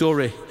know the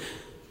story.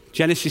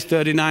 Genesis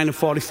 39 and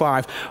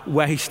 45,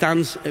 where he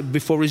stands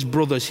before his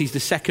brothers. He's the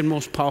second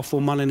most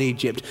powerful man in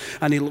Egypt.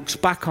 And he looks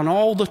back on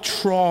all the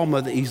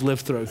trauma that he's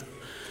lived through.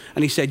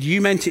 And he said,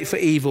 you meant it for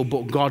evil,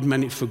 but God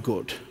meant it for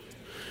good.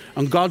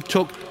 And God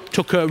took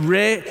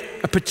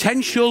a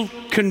potential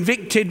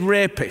convicted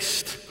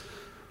rapist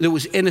that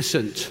was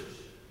innocent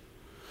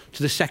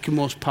to the second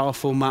most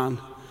powerful man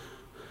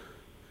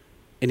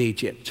in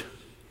Egypt.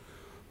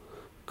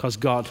 Because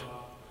God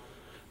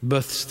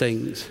births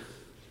things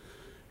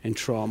in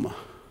trauma.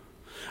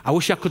 I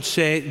wish I could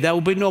say there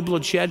will be no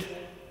bloodshed.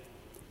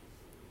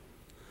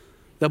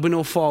 There'll be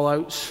no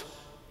fallouts.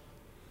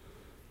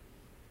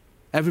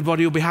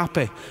 Everybody will be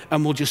happy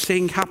and we'll just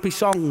sing happy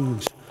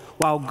songs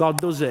while God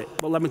does it.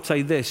 But let me tell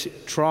you this,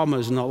 trauma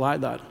is not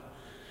like that.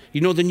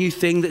 You know the new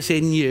thing that's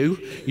in you,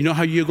 you know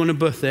how you're going to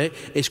birth it,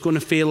 it's going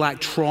to feel like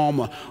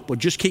trauma. But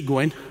just keep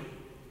going.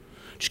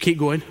 Just keep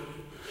going.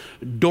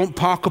 Don't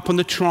park up on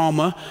the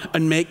trauma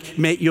and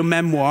make your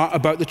memoir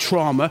about the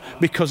trauma,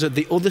 because at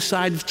the other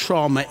side of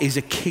trauma is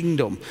a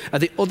kingdom.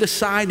 At the other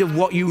side of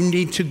what you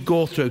need to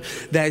go through,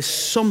 there's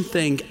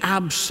something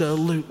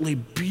absolutely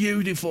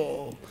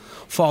beautiful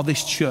for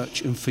this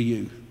church and for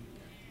you.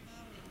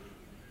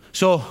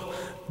 So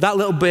that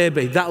little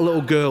baby, that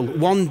little girl,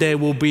 one day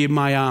will be in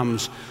my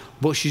arms,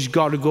 but she's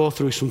got to go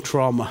through some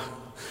trauma.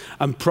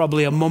 And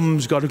probably a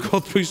mum's got to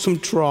go through some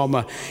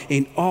trauma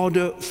in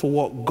order for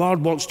what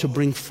God wants to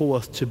bring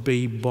forth to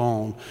be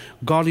born.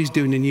 God is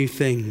doing a new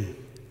thing.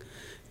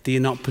 Do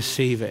you not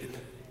perceive it?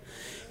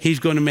 He's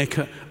going to make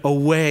a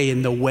way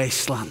in the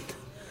wasteland.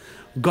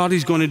 God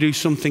is going to do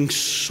something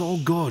so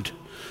good.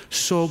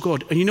 So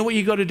good. And you know what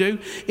you got to do?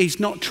 Is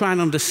not try and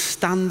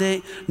understand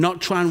it, not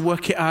try and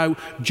work it out.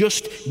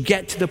 Just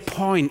get to the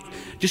point.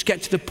 Just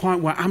get to the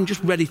point where I'm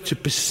just ready to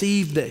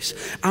perceive this.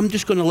 I'm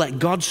just going to let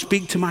God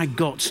speak to my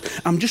guts.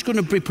 I'm just going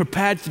to be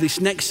prepared for this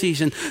next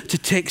season to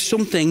take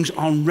some things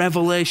on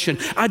revelation.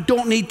 I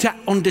don't need to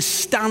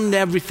understand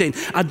everything.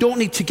 I don't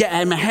need to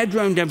get my head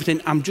around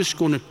everything. I'm just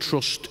going to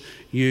trust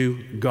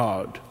you,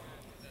 God.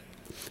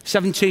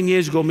 17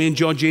 years ago, me and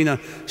Georgina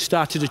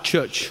started a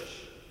church.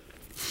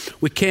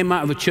 We came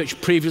out of a church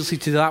previously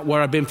to that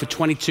where I've been for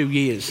 22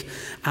 years.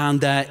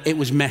 And it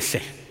was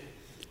messy.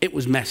 It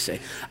was messy,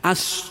 as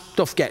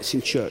stuff gets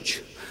in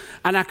church.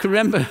 And I can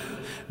remember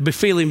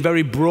feeling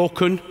very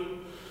broken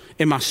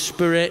in my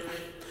spirit,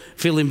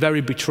 feeling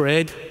very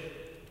betrayed,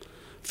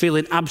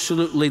 feeling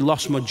absolutely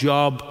lost my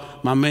job,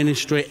 my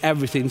ministry,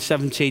 everything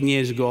 17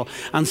 years ago.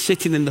 And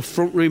sitting in the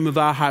front room of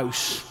our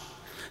house,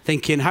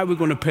 thinking, how are we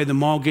going to pay the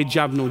mortgage?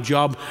 I have no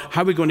job.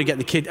 How are we going to get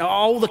the kid?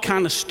 All the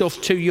kind of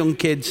stuff, 2 young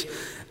kids.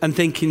 And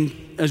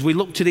thinking, as we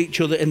looked at each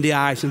other in the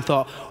eyes and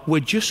thought, we're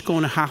just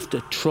going to have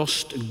to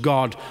trust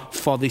God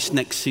for this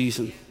next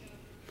season.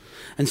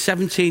 And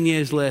 17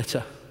 years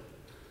later,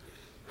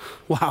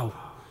 wow,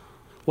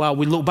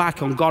 we look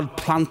back on God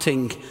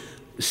planting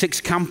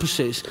 6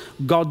 campuses,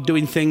 God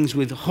doing things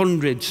with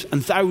hundreds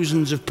and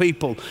thousands of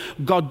people,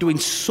 God doing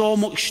so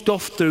much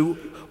stuff through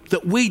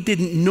that we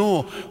didn't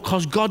know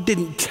because God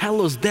didn't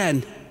tell us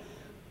then.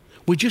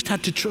 We just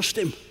had to trust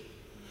him.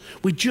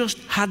 We just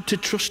had to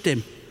trust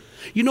him.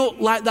 You know,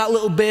 like that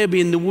little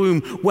baby in the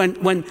womb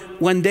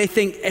when they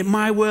think, hey,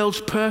 my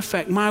world's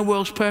perfect, my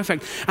world's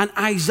perfect. And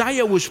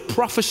Isaiah was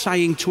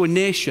prophesying to a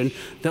nation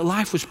that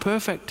life was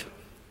perfect.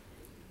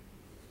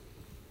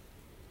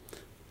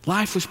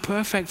 Life was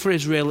perfect for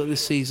Israel at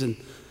this season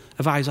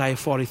of Isaiah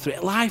 43.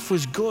 Life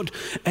was good.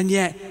 And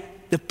yet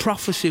the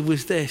prophecy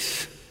was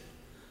this: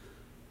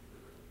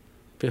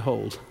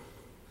 behold,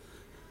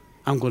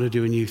 I'm going to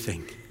do a new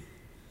thing.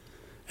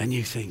 A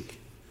new thing.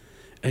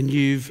 And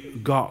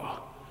you've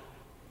got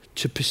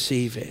to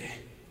perceive it.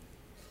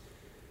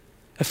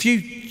 A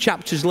few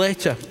chapters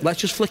later, let's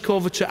just flick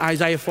over to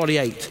Isaiah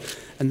 48,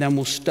 and then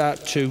we'll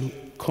start to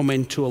come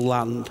into a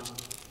land.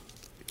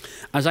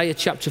 Isaiah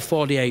chapter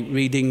 48,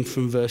 reading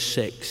from verse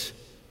 6.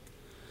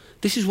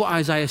 This is what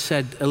Isaiah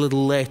said a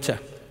little later.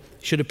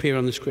 It should appear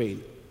on the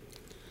screen.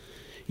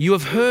 You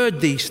have heard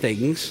these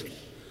things.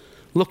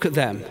 Look at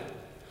them.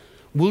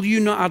 Will you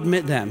not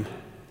admit them?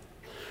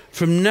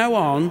 From now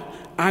on,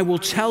 I will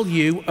tell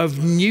you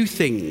of new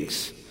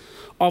things,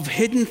 of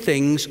hidden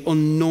things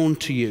unknown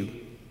to you.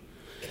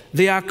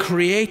 They are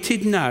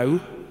created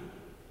now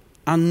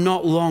and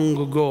not long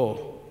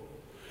ago.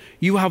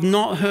 You have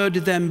not heard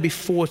of them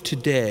before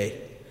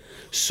today,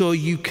 so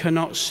you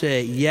cannot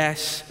say,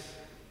 yes,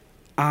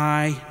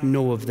 I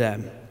know of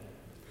them.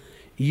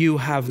 You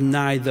have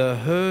neither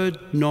heard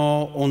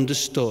nor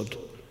understood,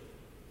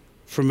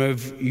 from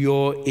of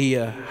your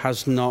ear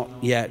has not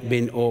yet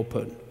been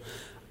opened.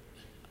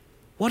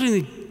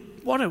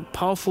 What a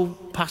powerful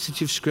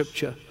passage of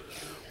scripture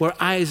where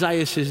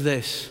Isaiah says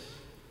this: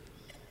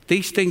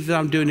 these things that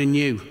I'm doing are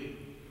new,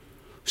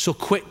 so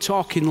quit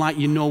talking like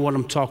you know what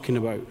I'm talking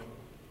about.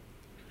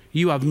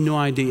 You have no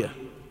idea.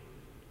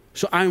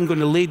 So I'm going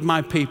to lead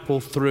my people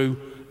through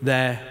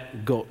their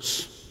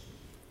guts.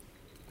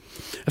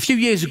 A few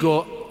years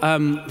ago,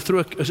 through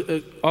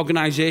an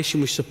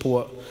organisation we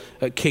support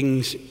at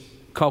King's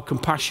called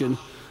Compassion,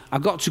 I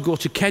got to go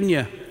to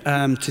Kenya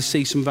to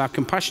see some of our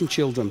Compassion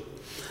children.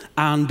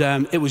 And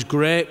it was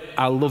great.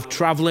 I loved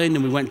traveling,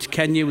 and we went to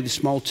Kenya with a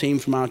small team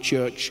from our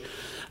church.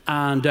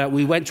 And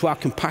we went to our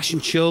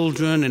Compassion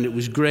children, and it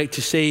was great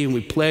to see, and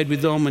we played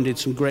with them and did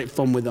some great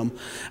fun with them.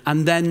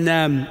 And then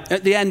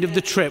at the end of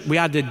the trip, we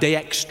had a day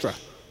extra.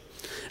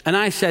 And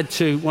I said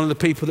to one of the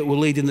people that were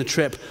leading the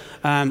trip,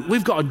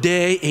 we've got a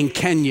day in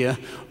Kenya.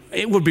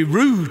 It would be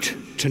rude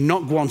to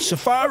not go on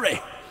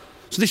safari.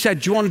 So they said,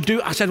 do you want to do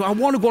it? I said, well, I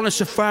want to go on a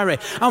safari.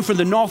 I'm from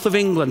the north of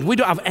England. We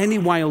don't have any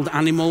wild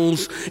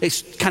animals.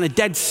 It's kind of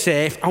dead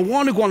safe. I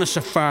want to go on a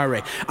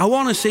safari. I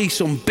want to see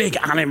some big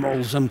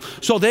animals. And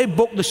so they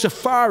booked the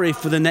safari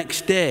for the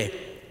next day.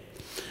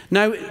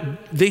 Now,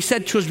 they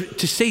said to us,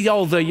 to see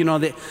all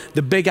the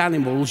big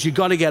animals, you've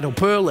got to get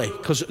up early,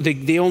 because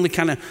they only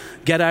kind of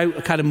get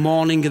out kind of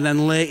morning and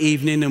then late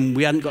evening, and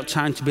we hadn't got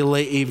time to be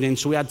late evening,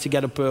 so we had to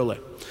get up early.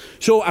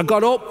 So I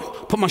got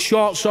up, put my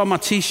shorts on, my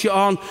t-shirt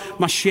on,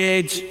 my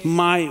shades,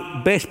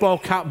 my baseball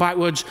cap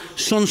backwards,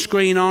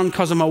 sunscreen on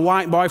because I'm a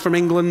white boy from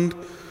England,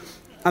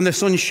 and the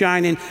sun's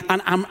shining,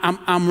 and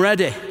I'm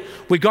ready.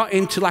 We got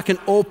into like an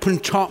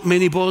open-top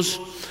minibus,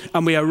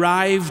 and we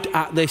arrived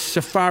at this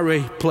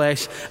safari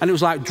place, and it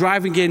was like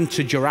driving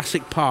into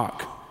Jurassic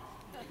Park.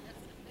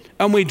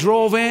 And we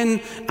drove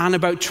in, and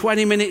about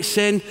 20 minutes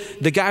in,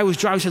 the guy who was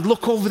driving said,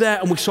 look over there,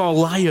 and we saw a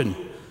lion.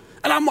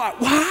 And I'm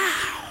like, wow,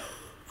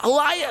 a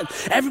lion.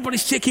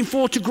 Everybody's taking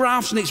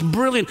photographs, and it's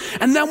brilliant.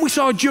 And then we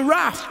saw a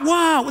giraffe,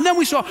 wow. And then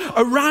we saw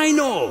a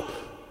rhino.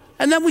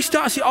 And then we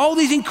started to see all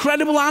these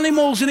incredible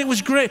animals, and it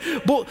was great.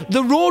 But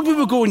the road we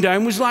were going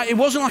down was like, it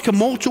wasn't like a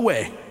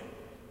motorway.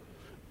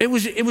 It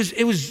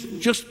was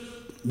just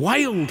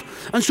wild.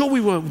 And so we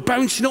were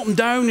bouncing up and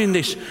down in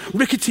this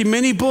rickety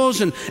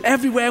minibus, and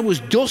everywhere was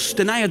dust,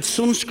 and I had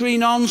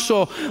sunscreen on,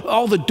 so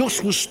all the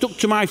dust was stuck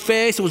to my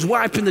face. I was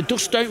wiping the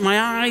dust out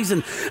my eyes,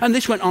 and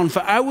this went on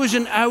for hours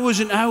and hours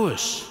and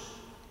hours.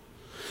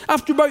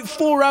 After about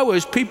 4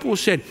 hours, people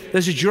said,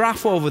 there's a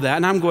giraffe over there,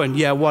 and I'm going,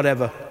 yeah,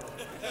 whatever.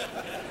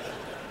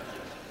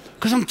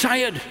 Because I'm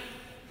tired.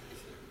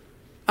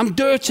 I'm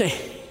dirty.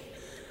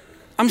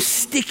 I'm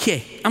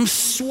sticky. I'm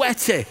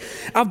sweaty.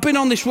 I've been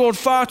on this road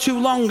far too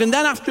long. And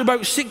then after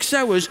about 6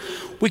 hours,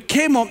 we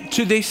came up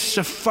to this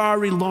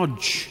safari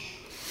lodge.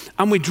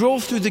 And we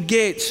drove through the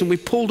gates, and we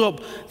pulled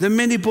up. The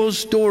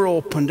minibus door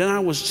opened, and I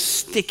was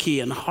sticky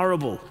and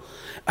horrible.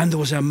 And there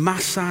was a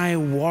Maasai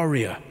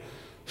warrior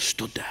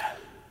stood there.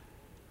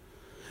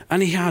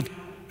 And he had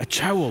a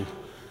towel.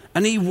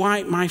 And he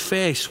wiped my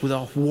face with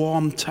a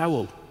warm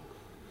towel.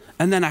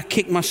 And then I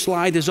kicked my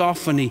sliders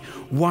off and he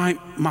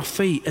wiped my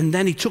feet. And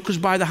then he took us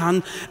by the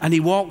hand and he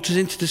walked us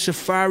into the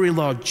safari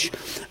lodge.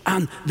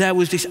 And there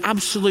was this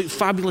absolute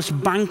fabulous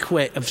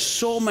banquet of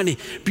so many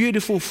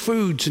beautiful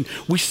foods. And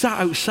we sat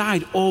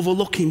outside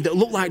overlooking that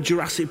looked like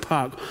Jurassic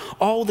Park.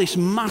 All this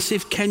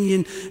massive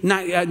Kenyan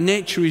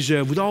nature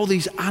reserve with all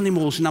these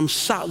animals. And I'm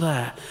sat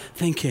there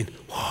thinking,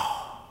 whoa.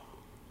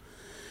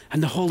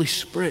 And the Holy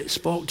Spirit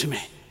spoke to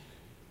me.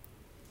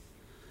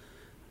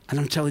 And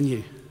I'm telling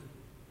you,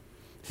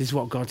 this is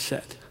what God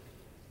said.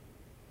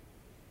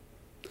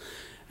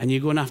 And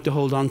you're going to have to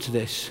hold on to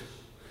this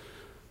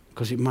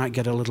because it might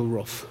get a little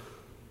rough.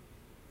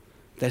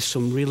 There's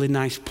some really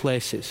nice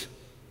places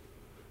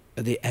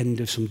at the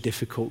end of some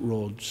difficult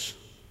roads.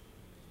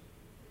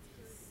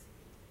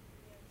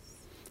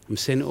 I'm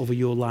saying it over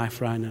your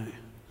life right now.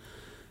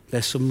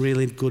 There's some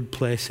really good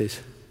places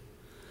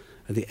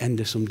at the end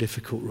of some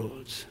difficult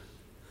roads.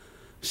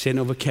 I'm saying it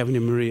over Kevin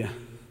and Maria.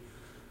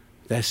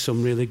 There's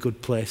some really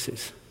good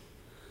places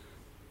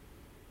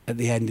at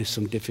the end of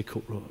some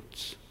difficult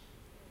roads.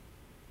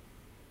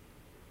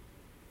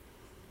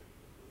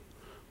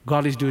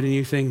 God is doing a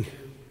new thing.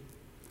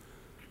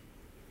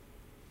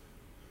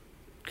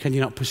 Can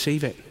you not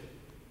perceive it?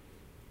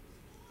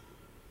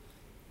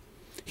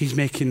 He's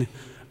making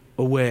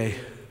a way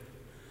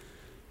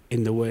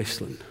in the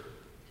wasteland.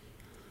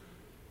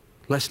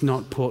 Let's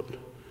not put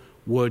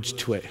words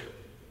to it.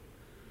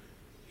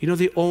 You know,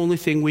 the only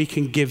thing we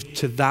can give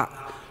to that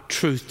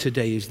truth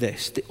today is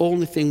this. The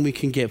only thing we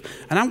can give.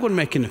 And I'm going to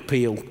make an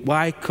appeal.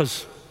 Why?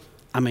 Because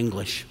I'm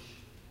English.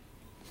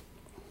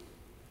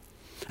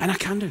 And I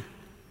can do.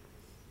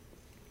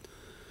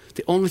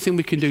 The only thing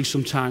we can do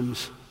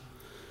sometimes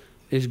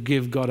is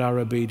give God our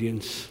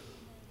obedience.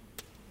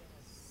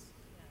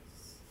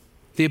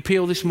 The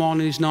appeal this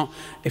morning is not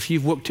if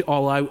you've worked it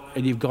all out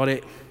and you've got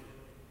it,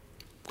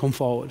 come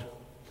forward.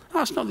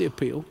 That's not the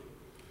appeal.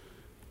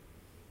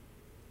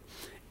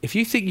 If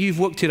you think you've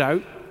worked it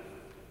out,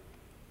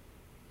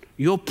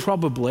 you're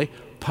probably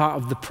part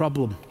of the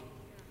problem.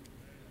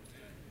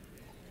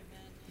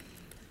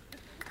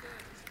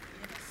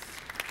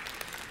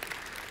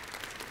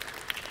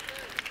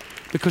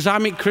 Because I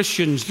meet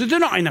Christians, they're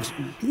not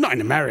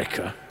in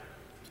America,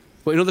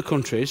 but in other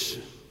countries,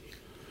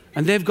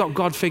 and they've got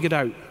God figured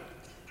out.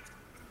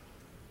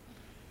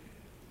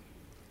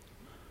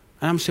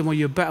 And I'm saying, well,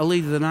 you're a better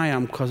leader than I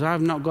am because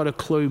I've not got a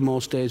clue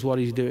most days what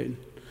he's doing.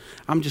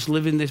 I'm just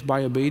living this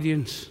by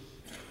obedience.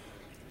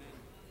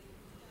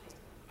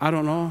 I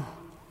don't know.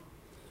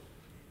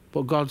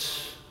 But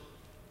God's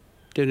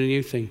doing a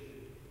new thing.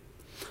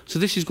 So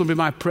this is going to be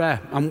my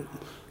prayer.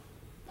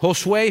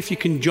 Josue, if you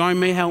can join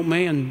me, help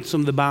me, and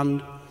some of the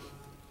band.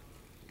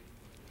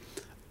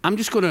 I'm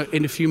just going to,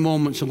 in a few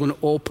moments, I'm going to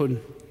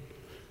open.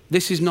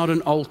 This is not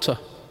an altar.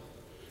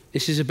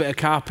 This is a bit of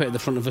carpet at the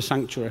front of a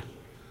sanctuary.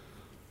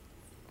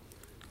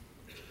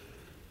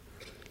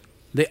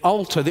 The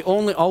altar, the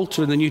only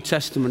altar in the New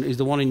Testament is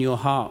the one in your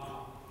heart.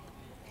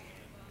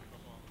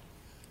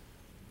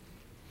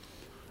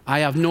 I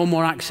have no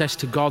more access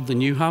to God than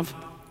you have.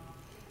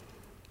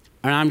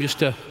 And I'm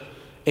just an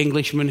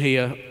Englishman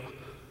here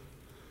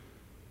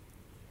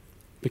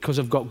because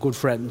I've got good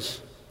friends.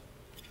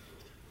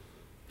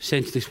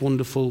 Saying to this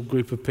wonderful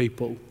group of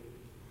people,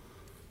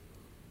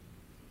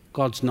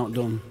 God's not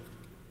done.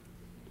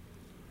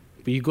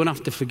 But you're going to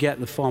have to forget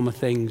the former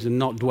things and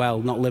not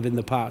dwell, not live in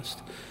the past.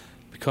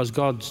 Because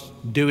God's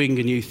doing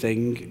a new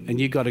thing and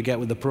you've got to get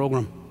with the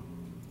program.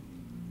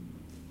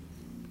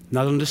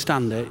 Not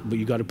understand it, but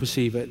you've got to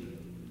perceive it.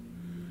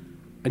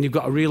 And you've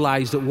got to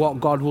realize that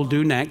what God will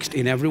do next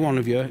in every one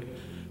of you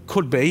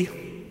could be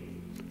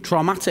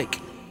traumatic.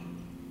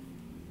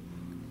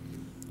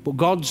 But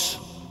God's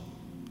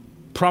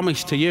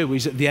promise to you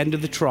is at the end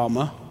of the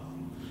trauma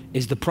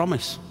is the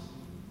promise.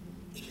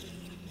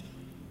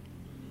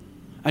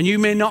 And you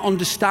may not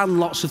understand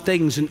lots of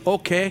things. And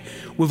okay,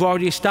 we've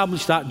already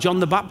established that.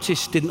 John the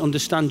Baptist didn't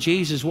understand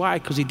Jesus. Why?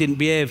 Because he didn't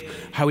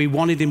behave how he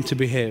wanted him to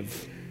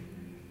behave.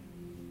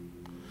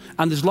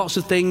 And there's lots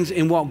of things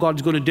in what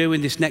God's going to do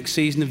in this next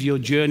season of your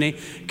journey,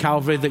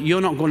 Calvary, that you're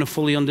not going to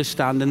fully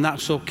understand. And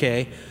that's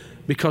okay.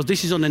 Because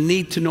this is on a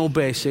need-to-know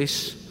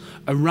basis.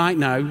 And right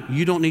now,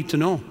 you don't need to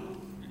know.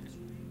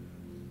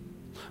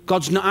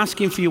 God's not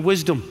asking for your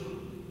wisdom.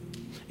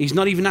 He's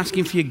not even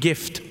asking for your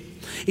gift.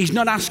 He's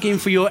not asking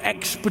for your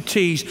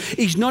expertise.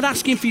 He's not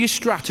asking for your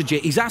strategy.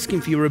 He's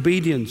asking for your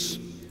obedience.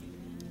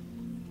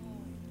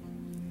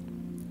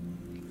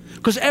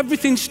 Because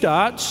everything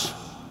starts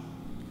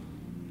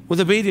with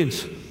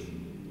obedience.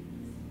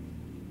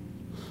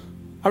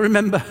 I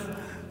remember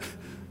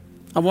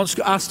I once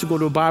got asked to go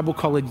to a Bible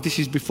college. This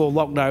is before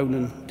lockdown,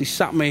 and they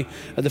sat me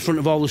at the front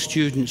of all the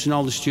students, and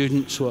all the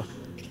students were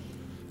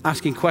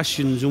asking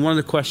questions. And one of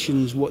the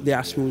questions what they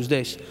asked me was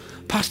this: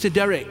 Pastor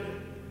Derek,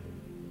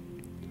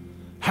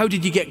 how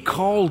did you get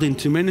called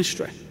into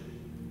ministry?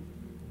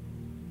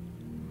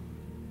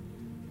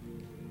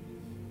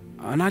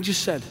 And I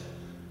just said,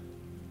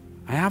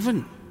 I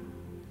haven't.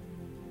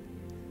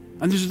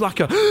 And this was like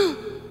a,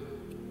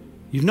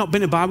 You've not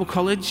been to Bible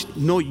college?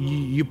 No,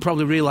 you're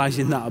probably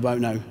realizing that about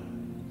now.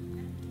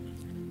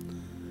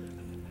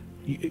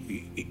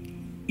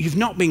 You've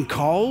not been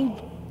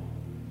called?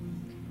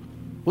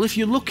 Well, if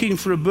you're looking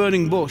for a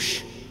burning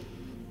bush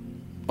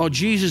or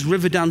Jesus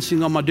river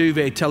dancing on my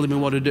duvet telling me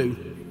what to do,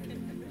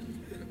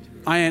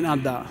 I ain't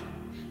had that.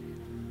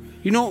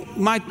 You know,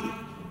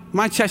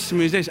 my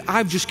testimony is this: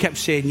 I've just kept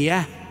saying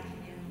yeah.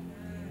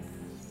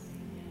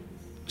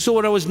 So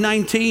when I was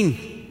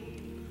 19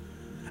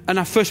 and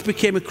I first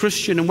became a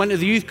Christian and went to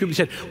the youth group and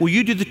said, will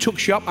you do the tuck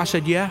shop? I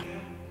said, yeah.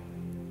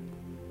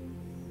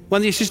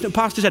 When the assistant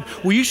pastor said,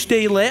 will you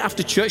stay late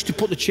after church to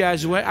put the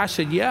chairs away? I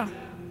said, yeah.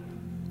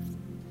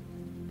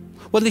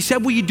 When they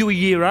said, will you do a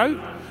year out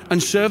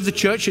and serve the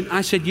church? And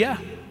I said, yeah.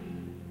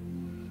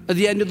 At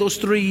the end of those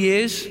 3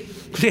 years,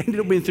 because it ended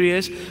up being 3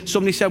 years,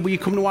 somebody said, will you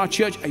come to our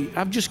church?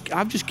 I've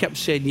just kept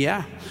saying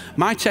yeah.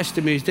 My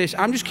testimony is this: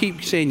 I'm just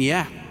keep saying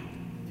yeah.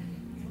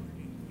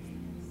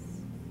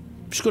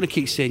 I'm just going to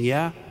keep saying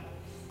yeah.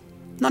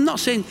 And I'm not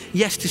saying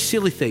yes to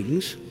silly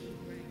things,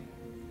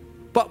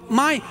 but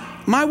my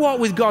walk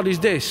with God is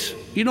this.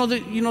 You know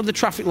the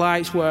traffic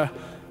lights where,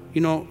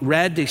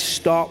 red is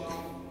stop,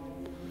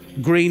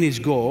 green is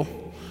go.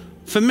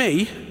 For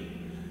me,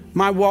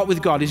 my walk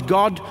with God is,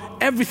 God,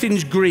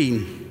 everything's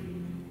green.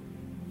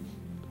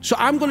 So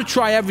I'm going to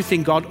try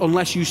everything, God,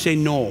 unless you say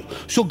no.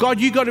 So God,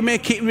 you got to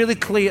make it really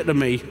clear to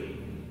me.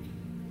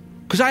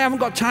 Because I haven't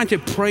got time to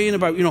praying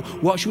about,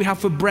 what should we have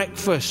for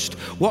breakfast?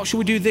 What should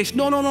we do this?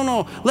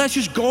 No. Let's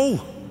just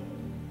go.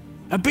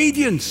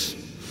 Obedience.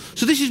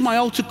 So this is my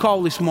altar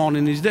call this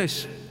morning, is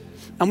this.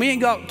 And we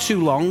ain't got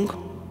too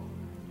long.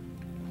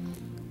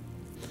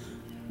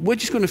 We're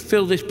just going to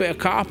fill this bit of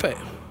carpet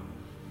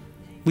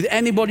with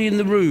anybody in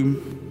the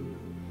room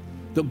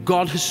that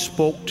God has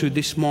spoke to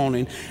this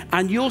morning.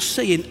 And you're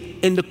seeing,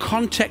 in the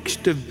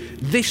context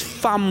of this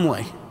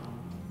family,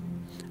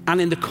 and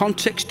in the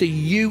context of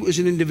you as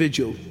an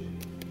individual,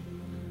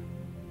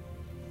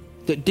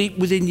 that deep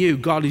within you,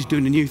 God is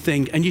doing a new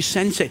thing, and you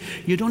sense it.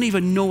 You don't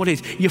even know what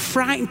it is. You're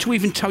frightened to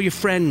even tell your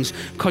friends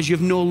because you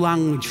have no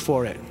language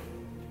for it.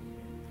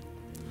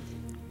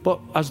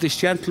 But as this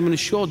gentleman has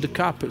showed, the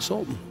carpet's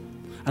open.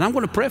 And I'm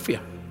going to pray for you.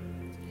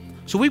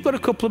 So we've got a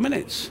couple of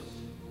minutes.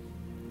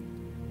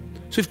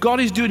 So if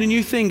God is doing a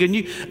new thing,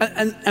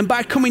 and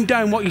by coming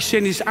down, what you're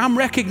saying is, I'm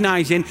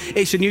recognizing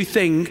it's a new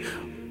thing,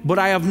 but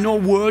I have no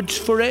words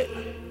for it.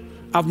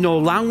 I've no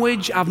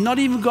language. I've not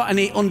even got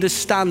any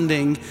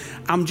understanding.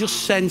 I'm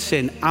just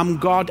sensing. I'm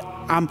God.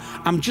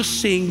 I'm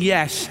just saying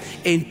yes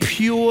in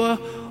pure,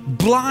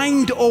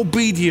 blind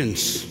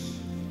obedience.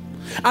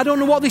 I don't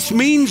know what this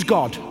means,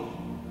 God.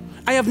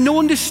 I have no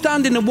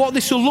understanding of what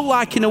this will look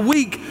like in a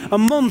week, a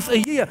month, a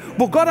year.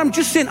 But God, I'm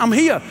just saying, I'm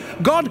here.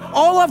 God,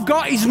 all I've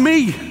got is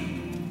me.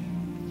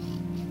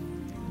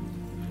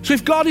 So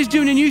if God is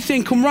doing a new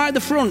thing, come right at the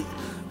front.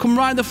 Come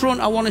right at the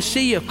front. I want to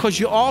see you because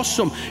you're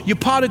awesome. You're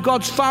part of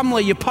God's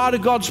family. You're part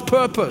of God's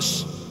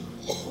purpose.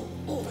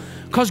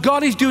 Because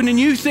God is doing a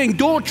new thing.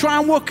 Don't try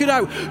and work it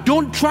out.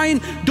 Don't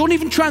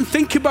even try and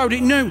think about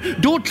it now.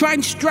 Don't try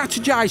and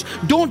strategize.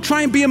 Don't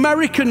try and be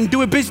American and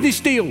do a business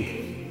deal.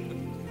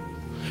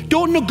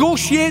 Don't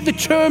negotiate the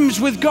terms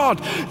with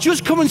God.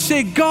 Just come and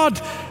say,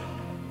 God,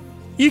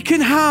 you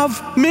can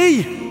have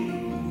me.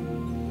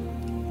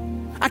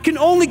 I can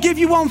only give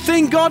you one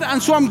thing, God,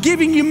 and so I'm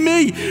giving you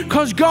me,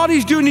 because God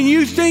is doing a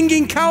new thing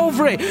in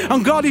Calvary,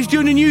 and God is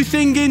doing a new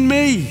thing in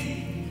me.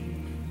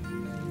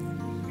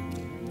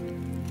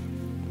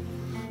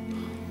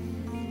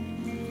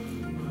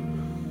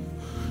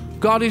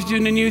 God is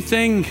doing a new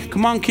thing.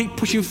 Come on, keep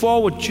pushing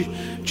forward.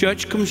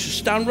 Church, come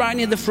stand right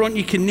near the front.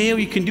 You can kneel,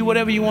 you can do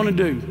whatever you want to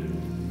do.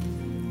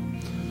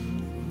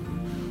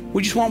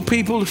 We just want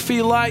people to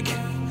feel like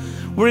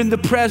we're in the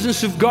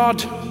presence of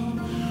God.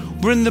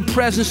 We're in the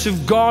presence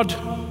of God.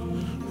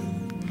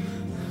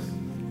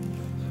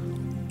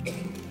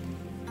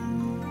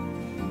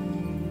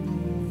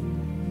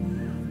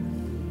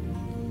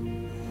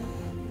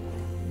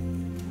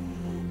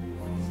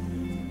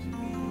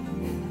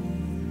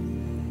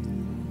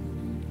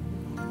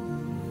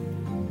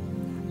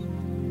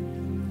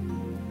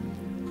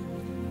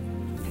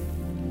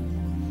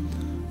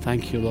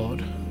 Thank you,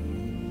 Lord.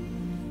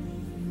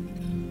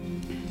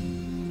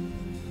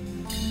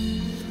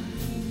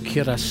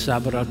 Kira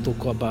sabra to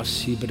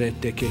kabasi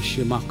brete ke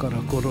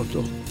shimakara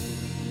koroto.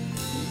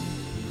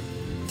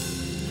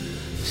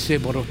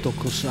 Seboroto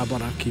ko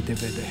sabara ki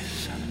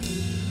devedes.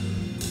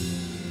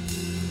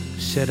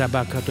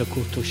 Serabaka to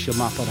kuto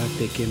shimapara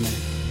tekeme.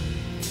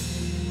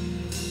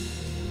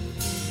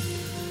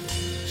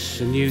 It's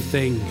a new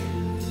thing.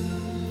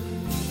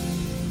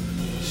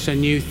 It's a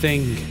new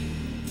thing.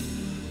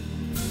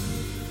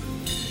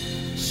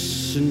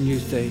 It's a new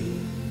thing.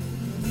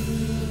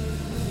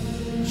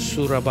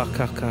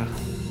 Surabakaka.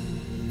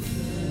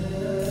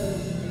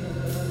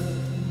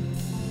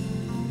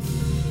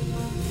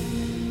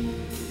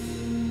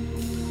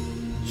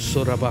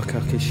 Surabaka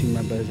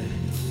Kishimabede.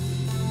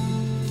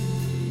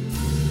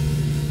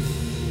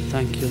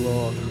 Thank you,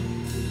 Lord.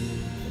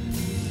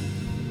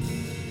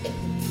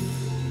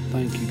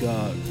 Thank you,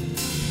 God.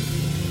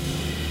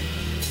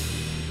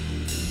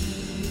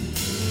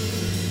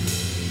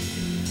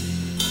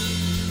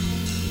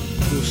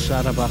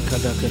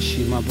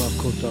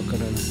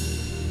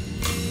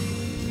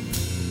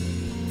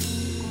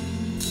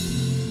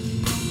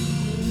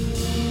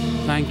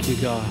 Thank you,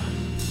 God.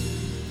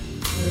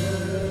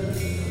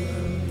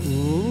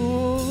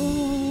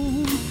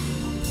 Ooh.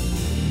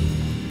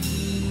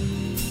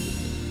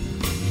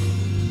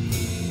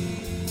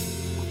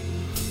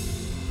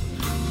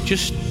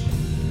 Just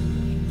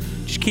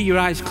keep your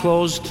eyes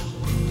closed.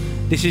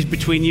 This is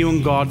between you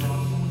and God.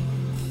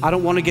 I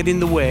don't want to get in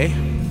the way,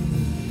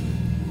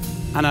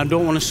 and I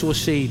don't want to sow a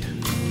seed,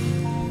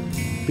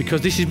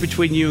 because this is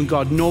between you and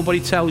God. Nobody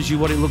tells you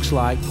what it looks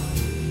like.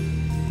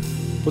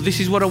 But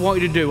this is what I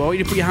want you to do. I want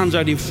you to put your hands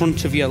out in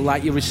front of you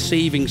like you're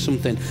receiving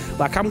something.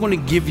 Like I'm going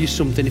to give you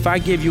something. If I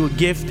gave you a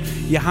gift,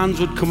 your hands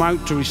would come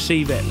out to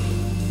receive it.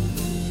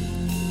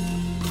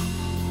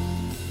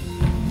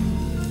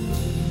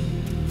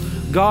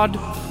 God,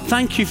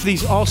 thank you for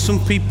these awesome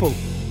people.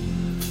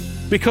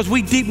 Because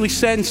we deeply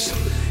sense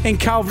in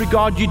Calvary,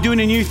 God, you're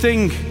doing a new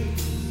thing.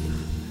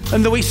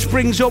 And though it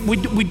springs up,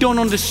 we don't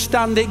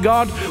understand it,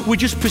 God. We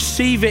just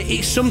perceive it.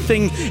 It's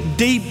something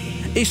deep.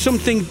 It's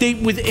something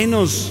deep within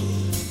us.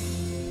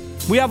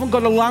 We haven't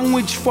got a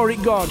language for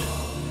it, God.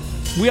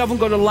 We haven't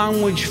got a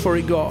language for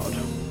it, God.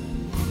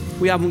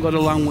 We haven't got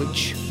a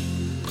language.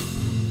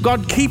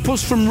 God, keep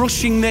us from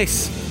rushing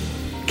this.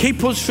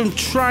 Keep us from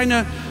trying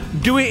to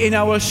do it in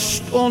our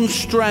own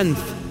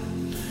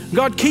strength.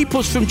 God, keep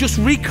us from just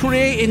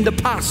recreating the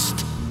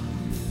past.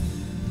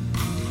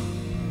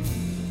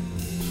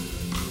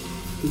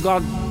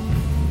 God,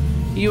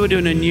 you are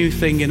doing a new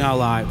thing in our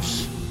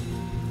lives.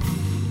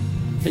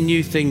 A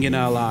new thing in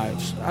our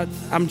lives.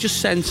 I'm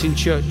just sensing,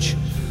 church,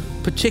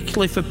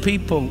 particularly for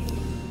people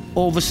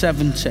over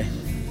 70.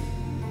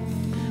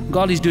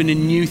 God is doing a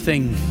new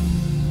thing.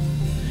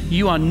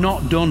 You are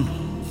not done.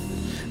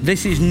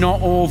 This is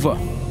not over.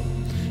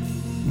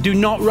 Do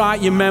not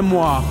write your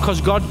memoir,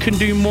 because God can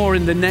do more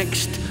in the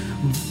next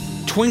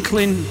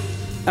twinkling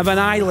of an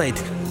eyelid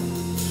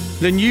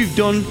than you've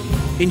done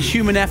in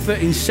human effort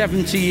in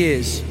 70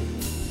 years.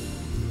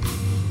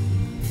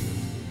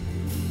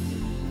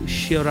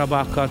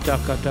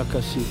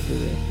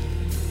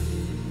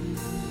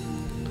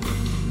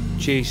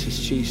 Jesus,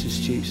 Jesus,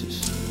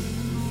 Jesus.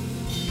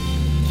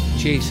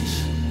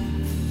 Jesus.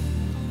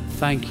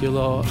 Thank you,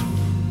 Lord.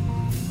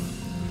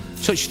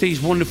 Touch these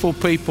wonderful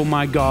people,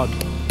 my God.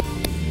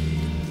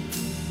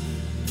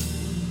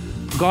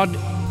 God,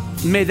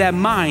 may their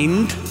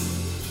mind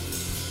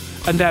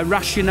and their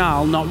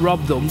rationale not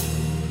rob them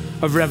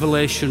of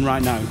revelation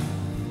right now.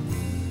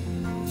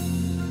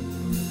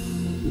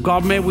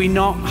 God, may we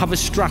not have a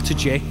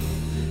strategy,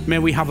 may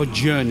we have a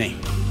journey.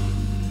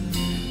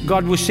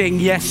 God, we're saying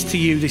yes to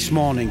you this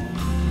morning.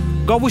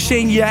 God, we're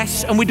saying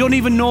yes, and we don't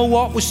even know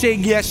what we're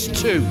saying yes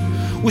to.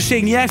 We're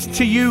saying yes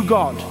to you,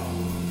 God.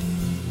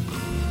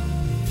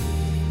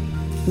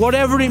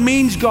 Whatever it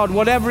means, God,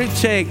 whatever it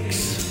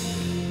takes.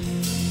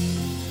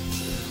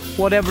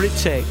 Whatever it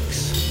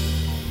takes.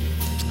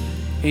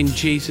 In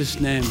Jesus'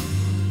 name.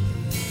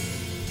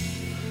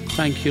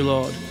 Thank you,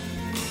 Lord.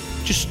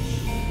 Just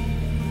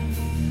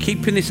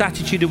keeping this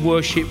attitude of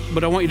worship,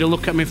 but I want you to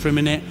look at me for a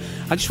minute.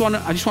 I just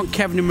want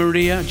Kevin and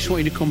Maria, I just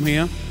want you to come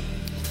here.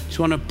 I just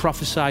want to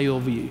prophesy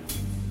over you.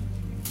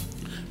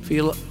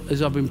 Feel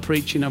as I've been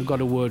preaching, I've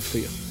got a word for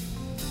you.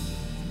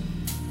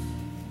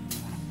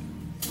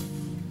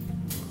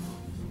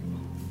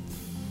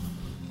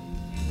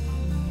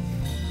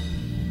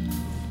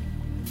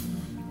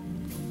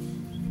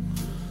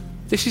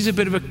 This is a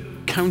bit of a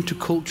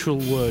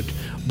countercultural word.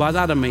 By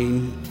that I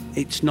mean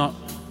it's not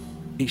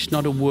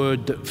a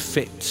word that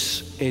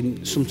fits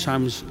in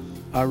sometimes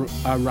our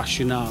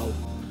rationale.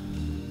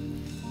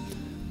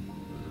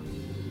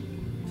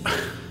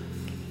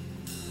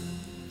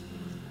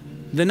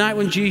 The night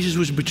when Jesus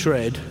was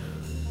betrayed,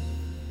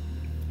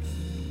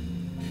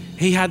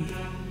 he had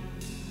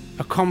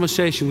a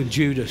conversation with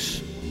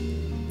Judas.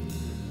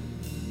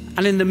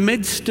 And in the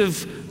midst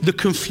of the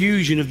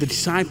confusion of the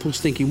disciples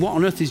thinking, what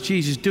on earth is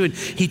Jesus doing?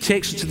 He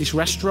takes us to this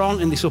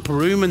restaurant in this upper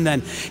room, and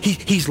then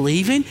he's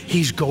leaving,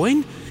 he's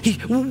going.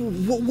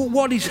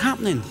 What is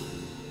happening?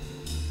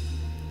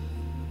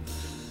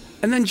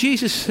 And then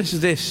Jesus says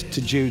this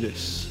to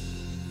Judas.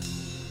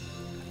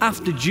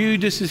 After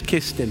Judas has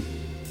kissed him,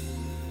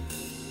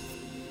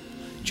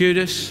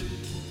 Judas,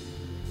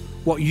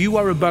 what you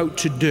are about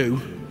to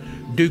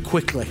do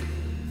quickly.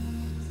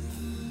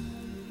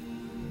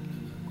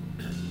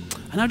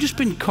 And I've just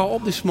been caught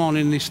up this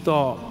morning in this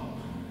thought.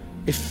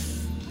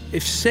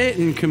 If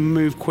Satan can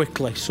move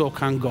quickly, so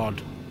can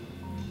God.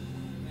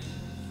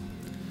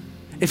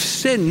 If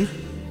sin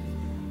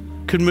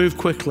can move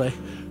quickly,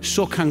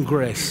 so can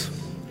grace.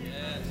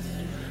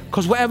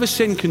 Because whatever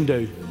sin can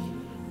do,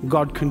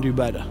 God can do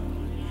better.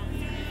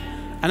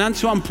 And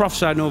that's what I'm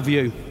prophesying over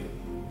you.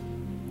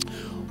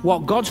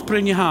 What God's put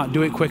in your heart,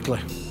 do it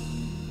quickly.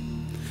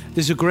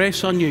 There's a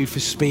grace on you for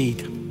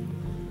speed.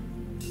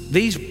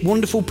 These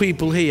wonderful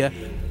people here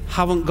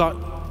haven't got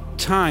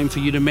time for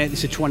you to make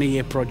this a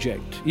 20-year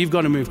project. You've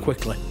got to move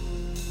quickly.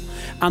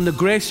 And the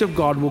grace of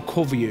God will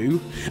cover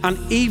you. And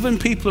even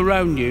people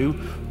around you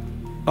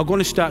are going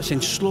to start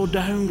saying, slow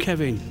down,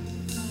 Kevin.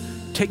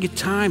 Take your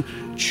time.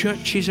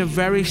 Church is a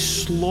very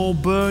slow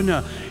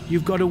burner.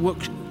 You've got to work.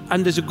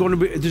 And there's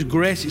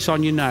grace that's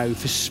on you now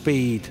for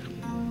speed.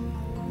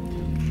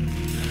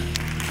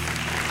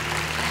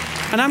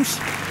 And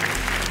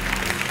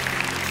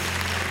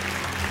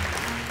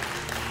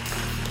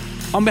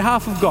on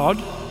behalf of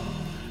God,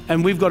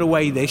 and we've got to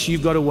weigh this,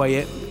 you've got to weigh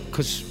it,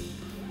 because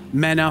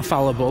men are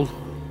fallible.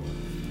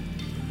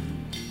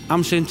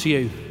 I'm saying to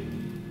you,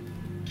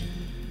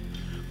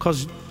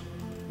 because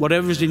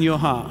whatever's in your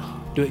heart,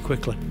 do it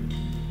quickly.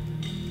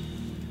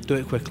 Do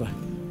it quickly.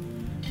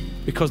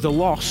 Because the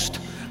lost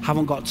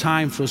haven't got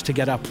time for us to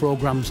get our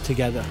programs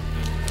together.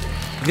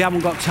 They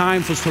haven't got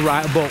time for us to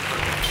write a book.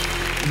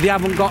 They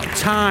haven't got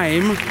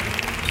time.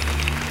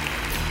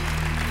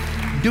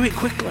 Do it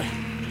quickly.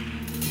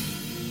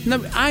 Now,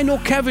 I know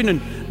Kevin,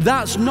 and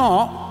that's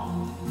not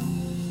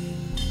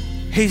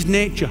his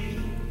nature.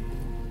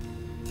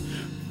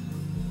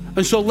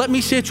 And so let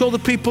me say to all the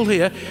people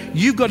here,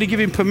 you've got to give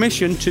him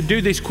permission to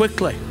do this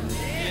quickly.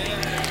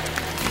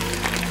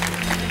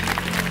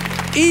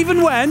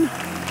 Even when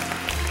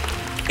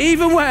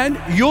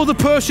you're the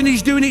person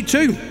he's doing it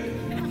to.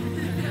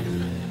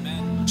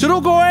 So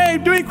don't go, hey,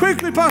 do it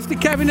quickly, Pastor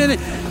Kevin. And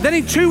then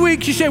in 2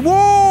 weeks you say,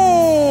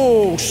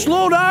 whoa,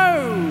 slow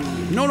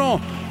down.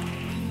 No.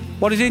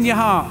 What is in your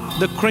heart?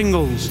 The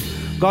Kringles.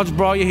 God's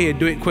brought you here,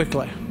 do it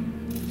quickly.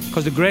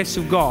 Because the grace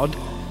of God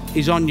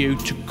is on you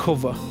to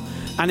cover.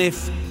 And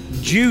if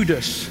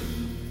Judas,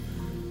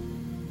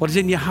 what is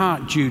in your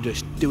heart,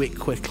 Judas, do it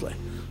quickly.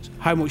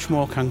 How much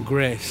more can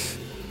grace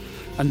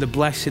and the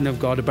blessing of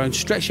God abound?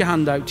 Stretch your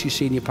hand out to your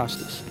senior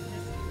pastors.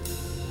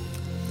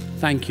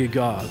 Thank you,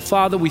 God.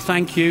 Father, we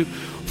thank you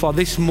for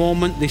this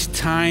moment, this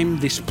time,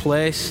 this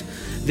place,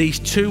 these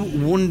two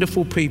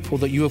wonderful people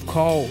that you have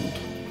called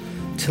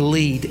to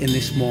lead in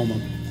this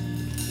moment.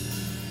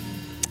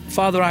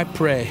 Father, I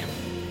pray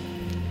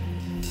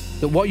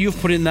that what you've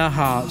put in their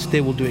hearts,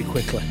 they will do it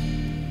quickly.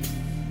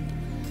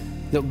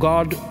 That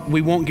God,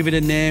 we won't give it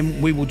a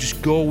name, we will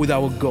just go with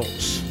our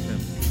guts.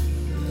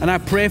 And I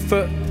pray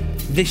for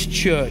this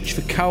church,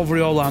 for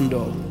Calvary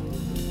Orlando,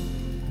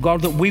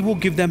 God, that we will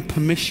give them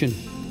permission.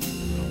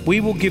 We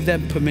will give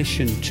them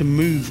permission to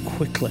move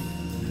quickly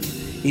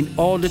in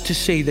order to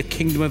see the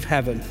kingdom of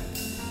heaven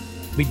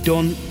be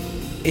done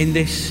in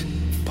this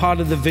part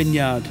of the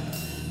vineyard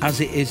as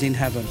it is in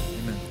heaven.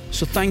 Amen.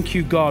 So thank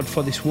you, God,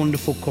 for this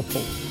wonderful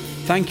couple.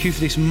 Thank you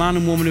for this man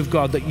and woman of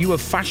God that you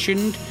have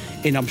fashioned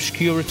in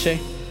obscurity,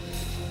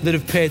 that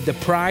have paid the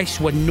price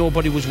when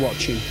nobody was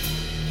watching.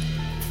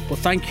 But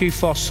thank you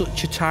for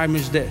such a time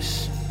as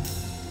this,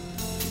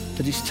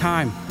 that it's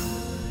time.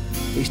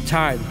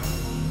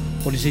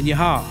 What is in your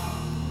heart,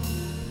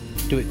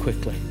 do it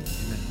quickly.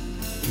 Amen.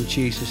 In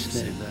Jesus'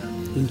 name.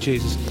 In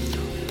Jesus' name.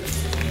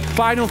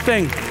 Final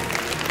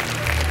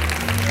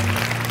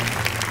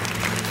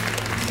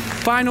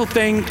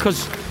thing,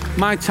 because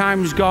my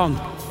time's gone.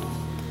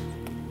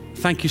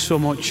 Thank you so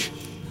much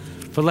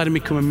for letting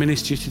me come and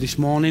minister to you this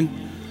morning.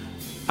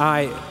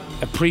 I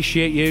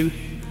appreciate you.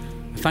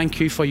 Thank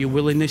you for your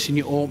willingness and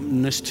your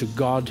openness to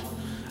God.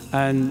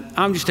 And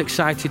I'm just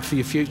excited for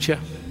your future.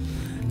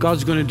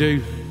 God's going to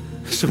do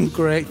some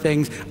great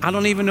things. I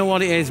don't even know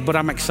what it is, but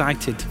I'm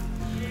excited.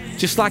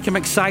 Just like I'm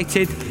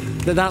excited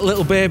that that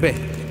little baby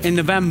in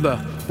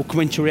November will come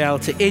into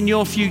reality. In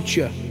your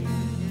future,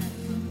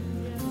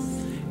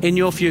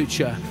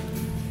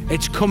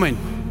 it's coming.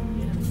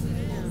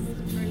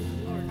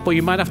 But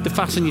you might have to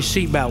fasten your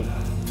seatbelt,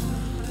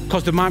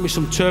 because there might be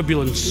some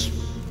turbulence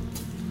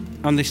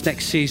on this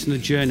next season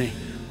of journey.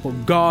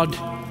 But God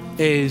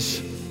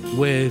is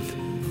with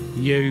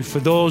you. For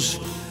those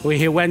who are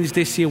here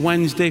Wednesday, see you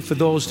Wednesday. For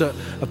those that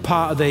are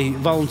part of the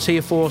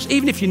volunteer force,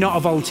 even if you're not a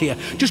volunteer,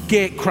 just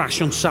gate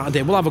crash on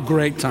Saturday. We'll have a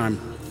great time.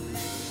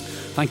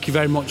 Thank you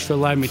very much for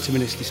allowing me to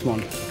minister this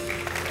morning.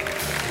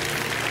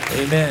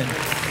 Amen.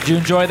 Did you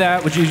enjoy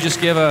that? Would you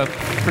just give a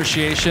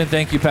appreciation?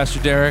 Thank you, Pastor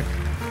Derek.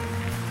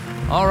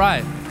 All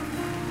right.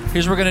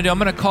 Here's what we're going to do. I'm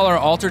going to call our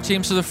altar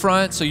teams to the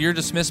front, so you're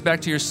dismissed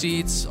back to your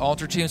seats.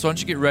 Altar teams, why don't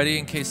you get ready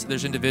in case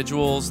there's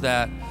individuals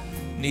that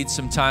need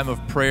some time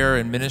of prayer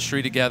and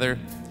ministry together.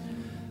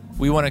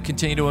 We want to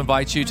continue to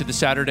invite you to the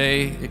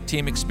Saturday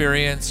team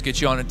experience, get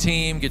you on a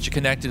team, get you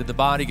connected to the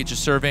body, get you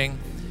serving.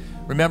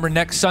 Remember,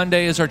 next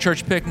Sunday is our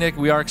church picnic.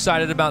 We are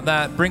excited about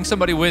that. Bring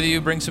somebody with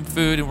you, bring some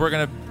food, and we're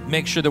going to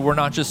make sure that we're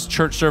not just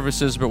church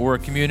services, but we're a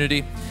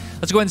community.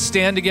 Let's go ahead and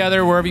stand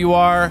together wherever you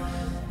are.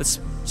 Let's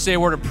say a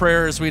word of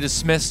prayer as we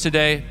dismiss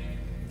today.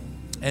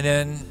 And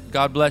then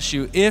God bless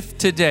you. If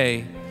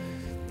today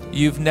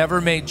you've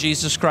never made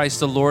Jesus Christ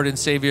the Lord and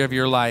Savior of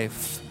your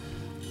life,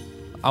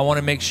 I want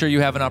to make sure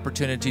you have an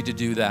opportunity to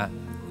do that.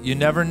 You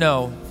never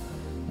know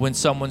when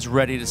someone's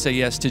ready to say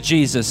yes to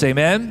Jesus.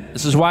 Amen?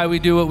 This is why we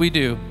do what we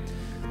do.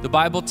 The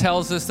Bible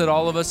tells us that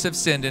all of us have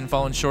sinned and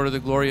fallen short of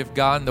the glory of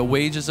God, and the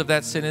wages of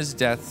that sin is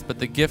death, but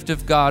the gift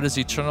of God is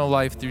eternal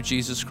life through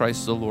Jesus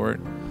Christ the Lord.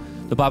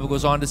 The Bible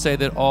goes on to say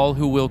that all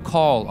who will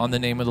call on the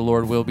name of the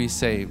Lord will be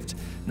saved.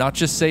 Not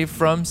just saved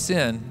from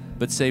sin,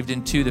 but saved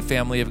into the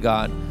family of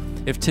God.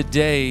 If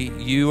today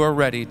you are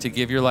ready to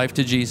give your life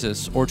to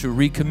Jesus, or to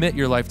recommit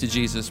your life to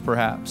Jesus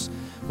perhaps,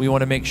 we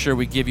want to make sure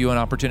we give you an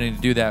opportunity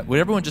to do that. Would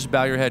everyone just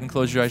bow your head and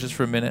close your eyes just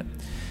for a minute?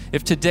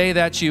 If today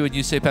that's you and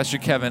you say, Pastor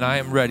Kevin, I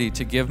am ready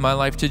to give my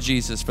life to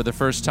Jesus for the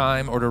first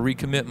time, or to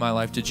recommit my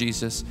life to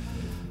Jesus,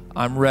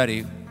 I'm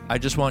ready. I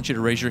just want you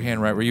to raise your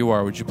hand right where you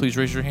are. Would you please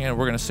raise your hand?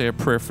 We're going to say a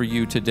prayer for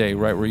you today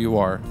right where you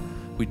are.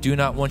 We do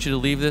not want you to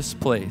leave this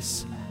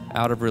place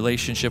out of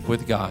relationship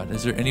with God.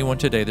 Is there anyone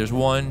today? There's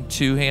 1,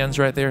 2 hands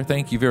right there.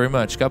 Thank you very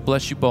much. God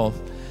bless you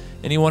both.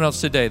 Anyone else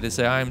today that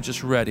say, I am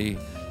just ready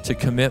to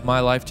commit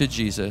my life to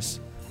Jesus?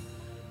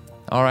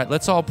 All right,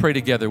 let's all pray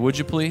together. Would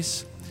you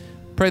please?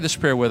 Pray this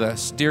prayer with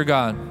us. Dear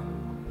God,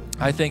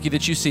 I thank you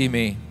that you see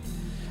me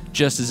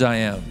just as I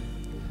am.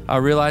 I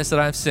realize that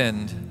I've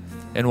sinned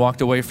and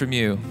walked away from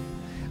you.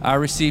 I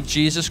receive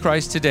Jesus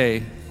Christ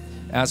today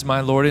as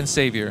my Lord and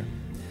Savior.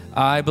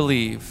 I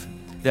believe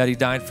that he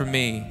died for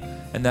me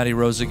and that he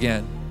rose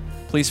again.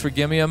 Please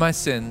forgive me of my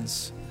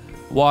sins.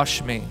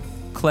 Wash me,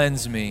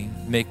 cleanse me,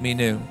 make me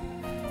new.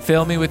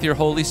 Fill me with your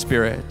Holy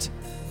Spirit.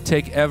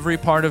 Take every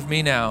part of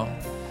me now.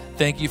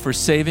 Thank you for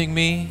saving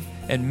me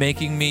and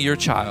making me your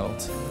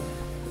child.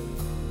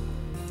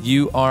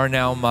 You are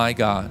now my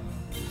God.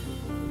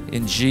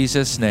 In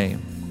Jesus'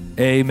 name,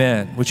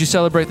 amen. Would you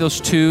celebrate those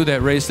 2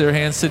 that raised their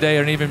hands today,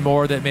 and even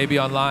more that may be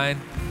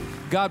online?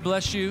 God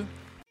bless you.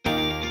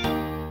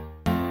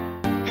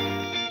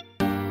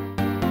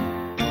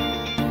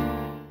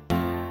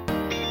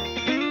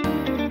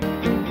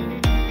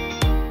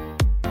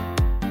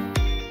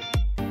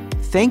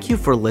 Thank you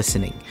for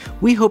listening.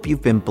 We hope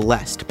you've been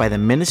blessed by the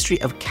ministry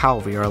of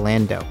Calvary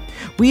Orlando.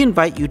 We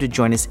invite you to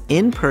join us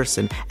in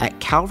person at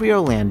Calvary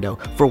Orlando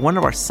for one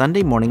of our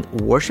Sunday morning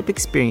worship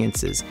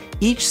experiences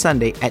each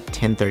Sunday at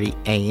 10:30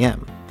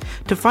 a.m.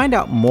 To find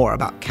out more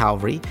about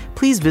Calvary,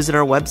 please visit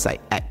our website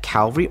at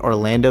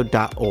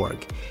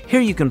calvaryorlando.org.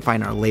 Here you can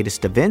find our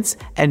latest events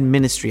and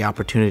ministry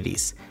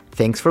opportunities.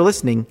 Thanks for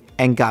listening,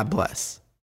 and God bless.